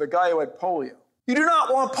school with a guy who had polio. You do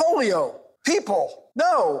not want polio. People,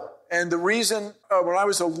 no. And the reason, when I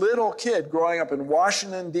was a little kid growing up in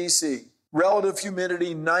Washington, D.C., relative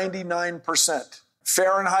humidity 99%.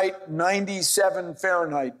 Fahrenheit, 97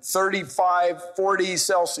 Fahrenheit, 35, 40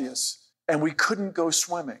 Celsius. And we couldn't go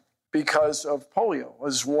swimming because of polio,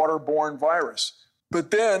 this waterborne virus. But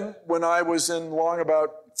then, when I was in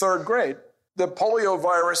about third grade, the polio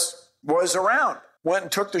virus was around. Went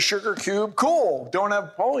and took the sugar cube. Cool, don't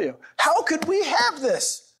have polio. How could we have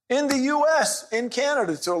this in the U.S., in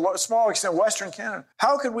Canada, to a small extent, Western Canada?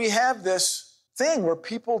 How could we have this thing where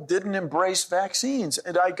people didn't embrace vaccines?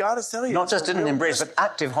 And I got to tell you, not just didn't embrace, but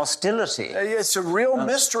active hostility. It's a real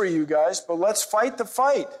mystery, you guys. But let's fight the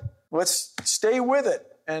fight. Let's stay with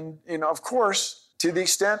it. And, of course, to the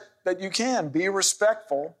extent that you can, be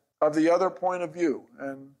respectful of the other point of view.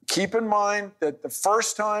 And keep in mind that the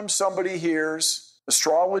first time somebody hears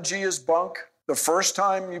astrology is bunk, the first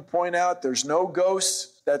time you point out there's no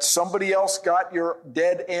ghosts, that somebody else got your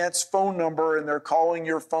dead aunt's phone number and they're calling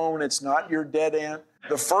your phone, it's not your dead aunt.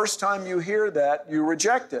 The first time you hear that, you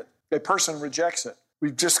reject it. A person rejects it.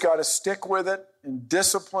 We've just got to stick with it in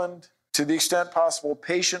disciplined, to the extent possible,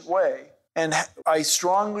 patient way. And I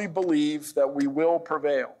strongly believe that we will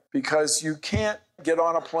prevail, because you can't get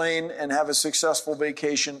on a plane and have a successful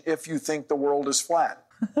vacation if you think the world is flat.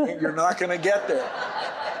 You're not going to get there.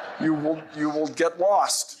 You will get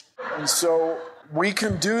lost. And so we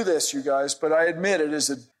can do this, you guys, but I admit it is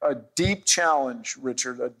a deep challenge,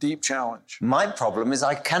 Richard, a deep challenge. My problem is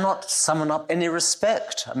I cannot summon up any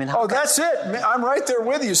respect. I mean, that's it. I'm right there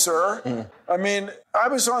with you, sir. Mm. I mean, I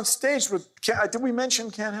was on stage with, did we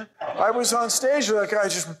mention Ken? I was on stage with that guy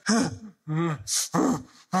just, and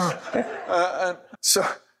so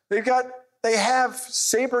they have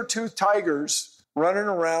saber-toothed tigers running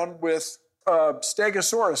around with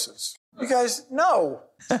stegosauruses. You guys, no.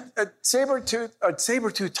 A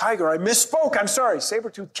saber-toothed tiger. I misspoke. I'm sorry.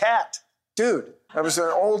 Saber-toothed cat. Dude, that was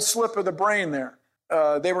an old slip of the brain there.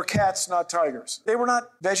 They were cats, not tigers. They were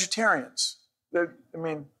not vegetarians.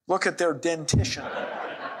 Look at their dentition.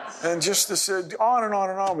 And just this, on and on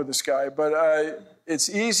and on with this guy. But it's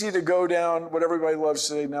easy to go down what everybody loves to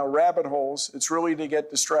say now, rabbit holes. It's really to get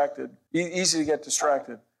distracted. Easy to get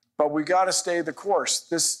distracted. But we got to stay the course.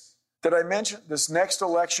 Did I mention this next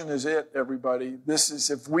election is it, everybody? This is,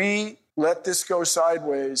 if we let this go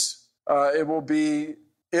sideways, it will be,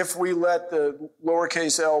 if we let the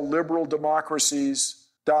lowercase l liberal democracies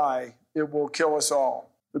die, it will kill us all.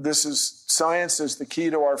 Science is the key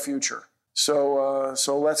to our future. So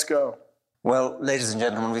let's go. Well, ladies and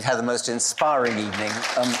gentlemen, we've had the most inspiring evening.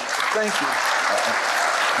 Thank you.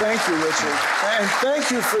 Thank you, Richard. And thank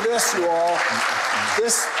you for this, you all.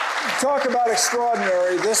 Talk about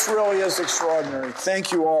extraordinary. This really is extraordinary.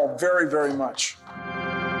 Thank you all very, very much.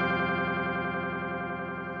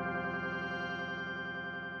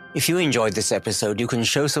 If you enjoyed this episode, you can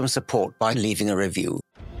show some support by leaving a review.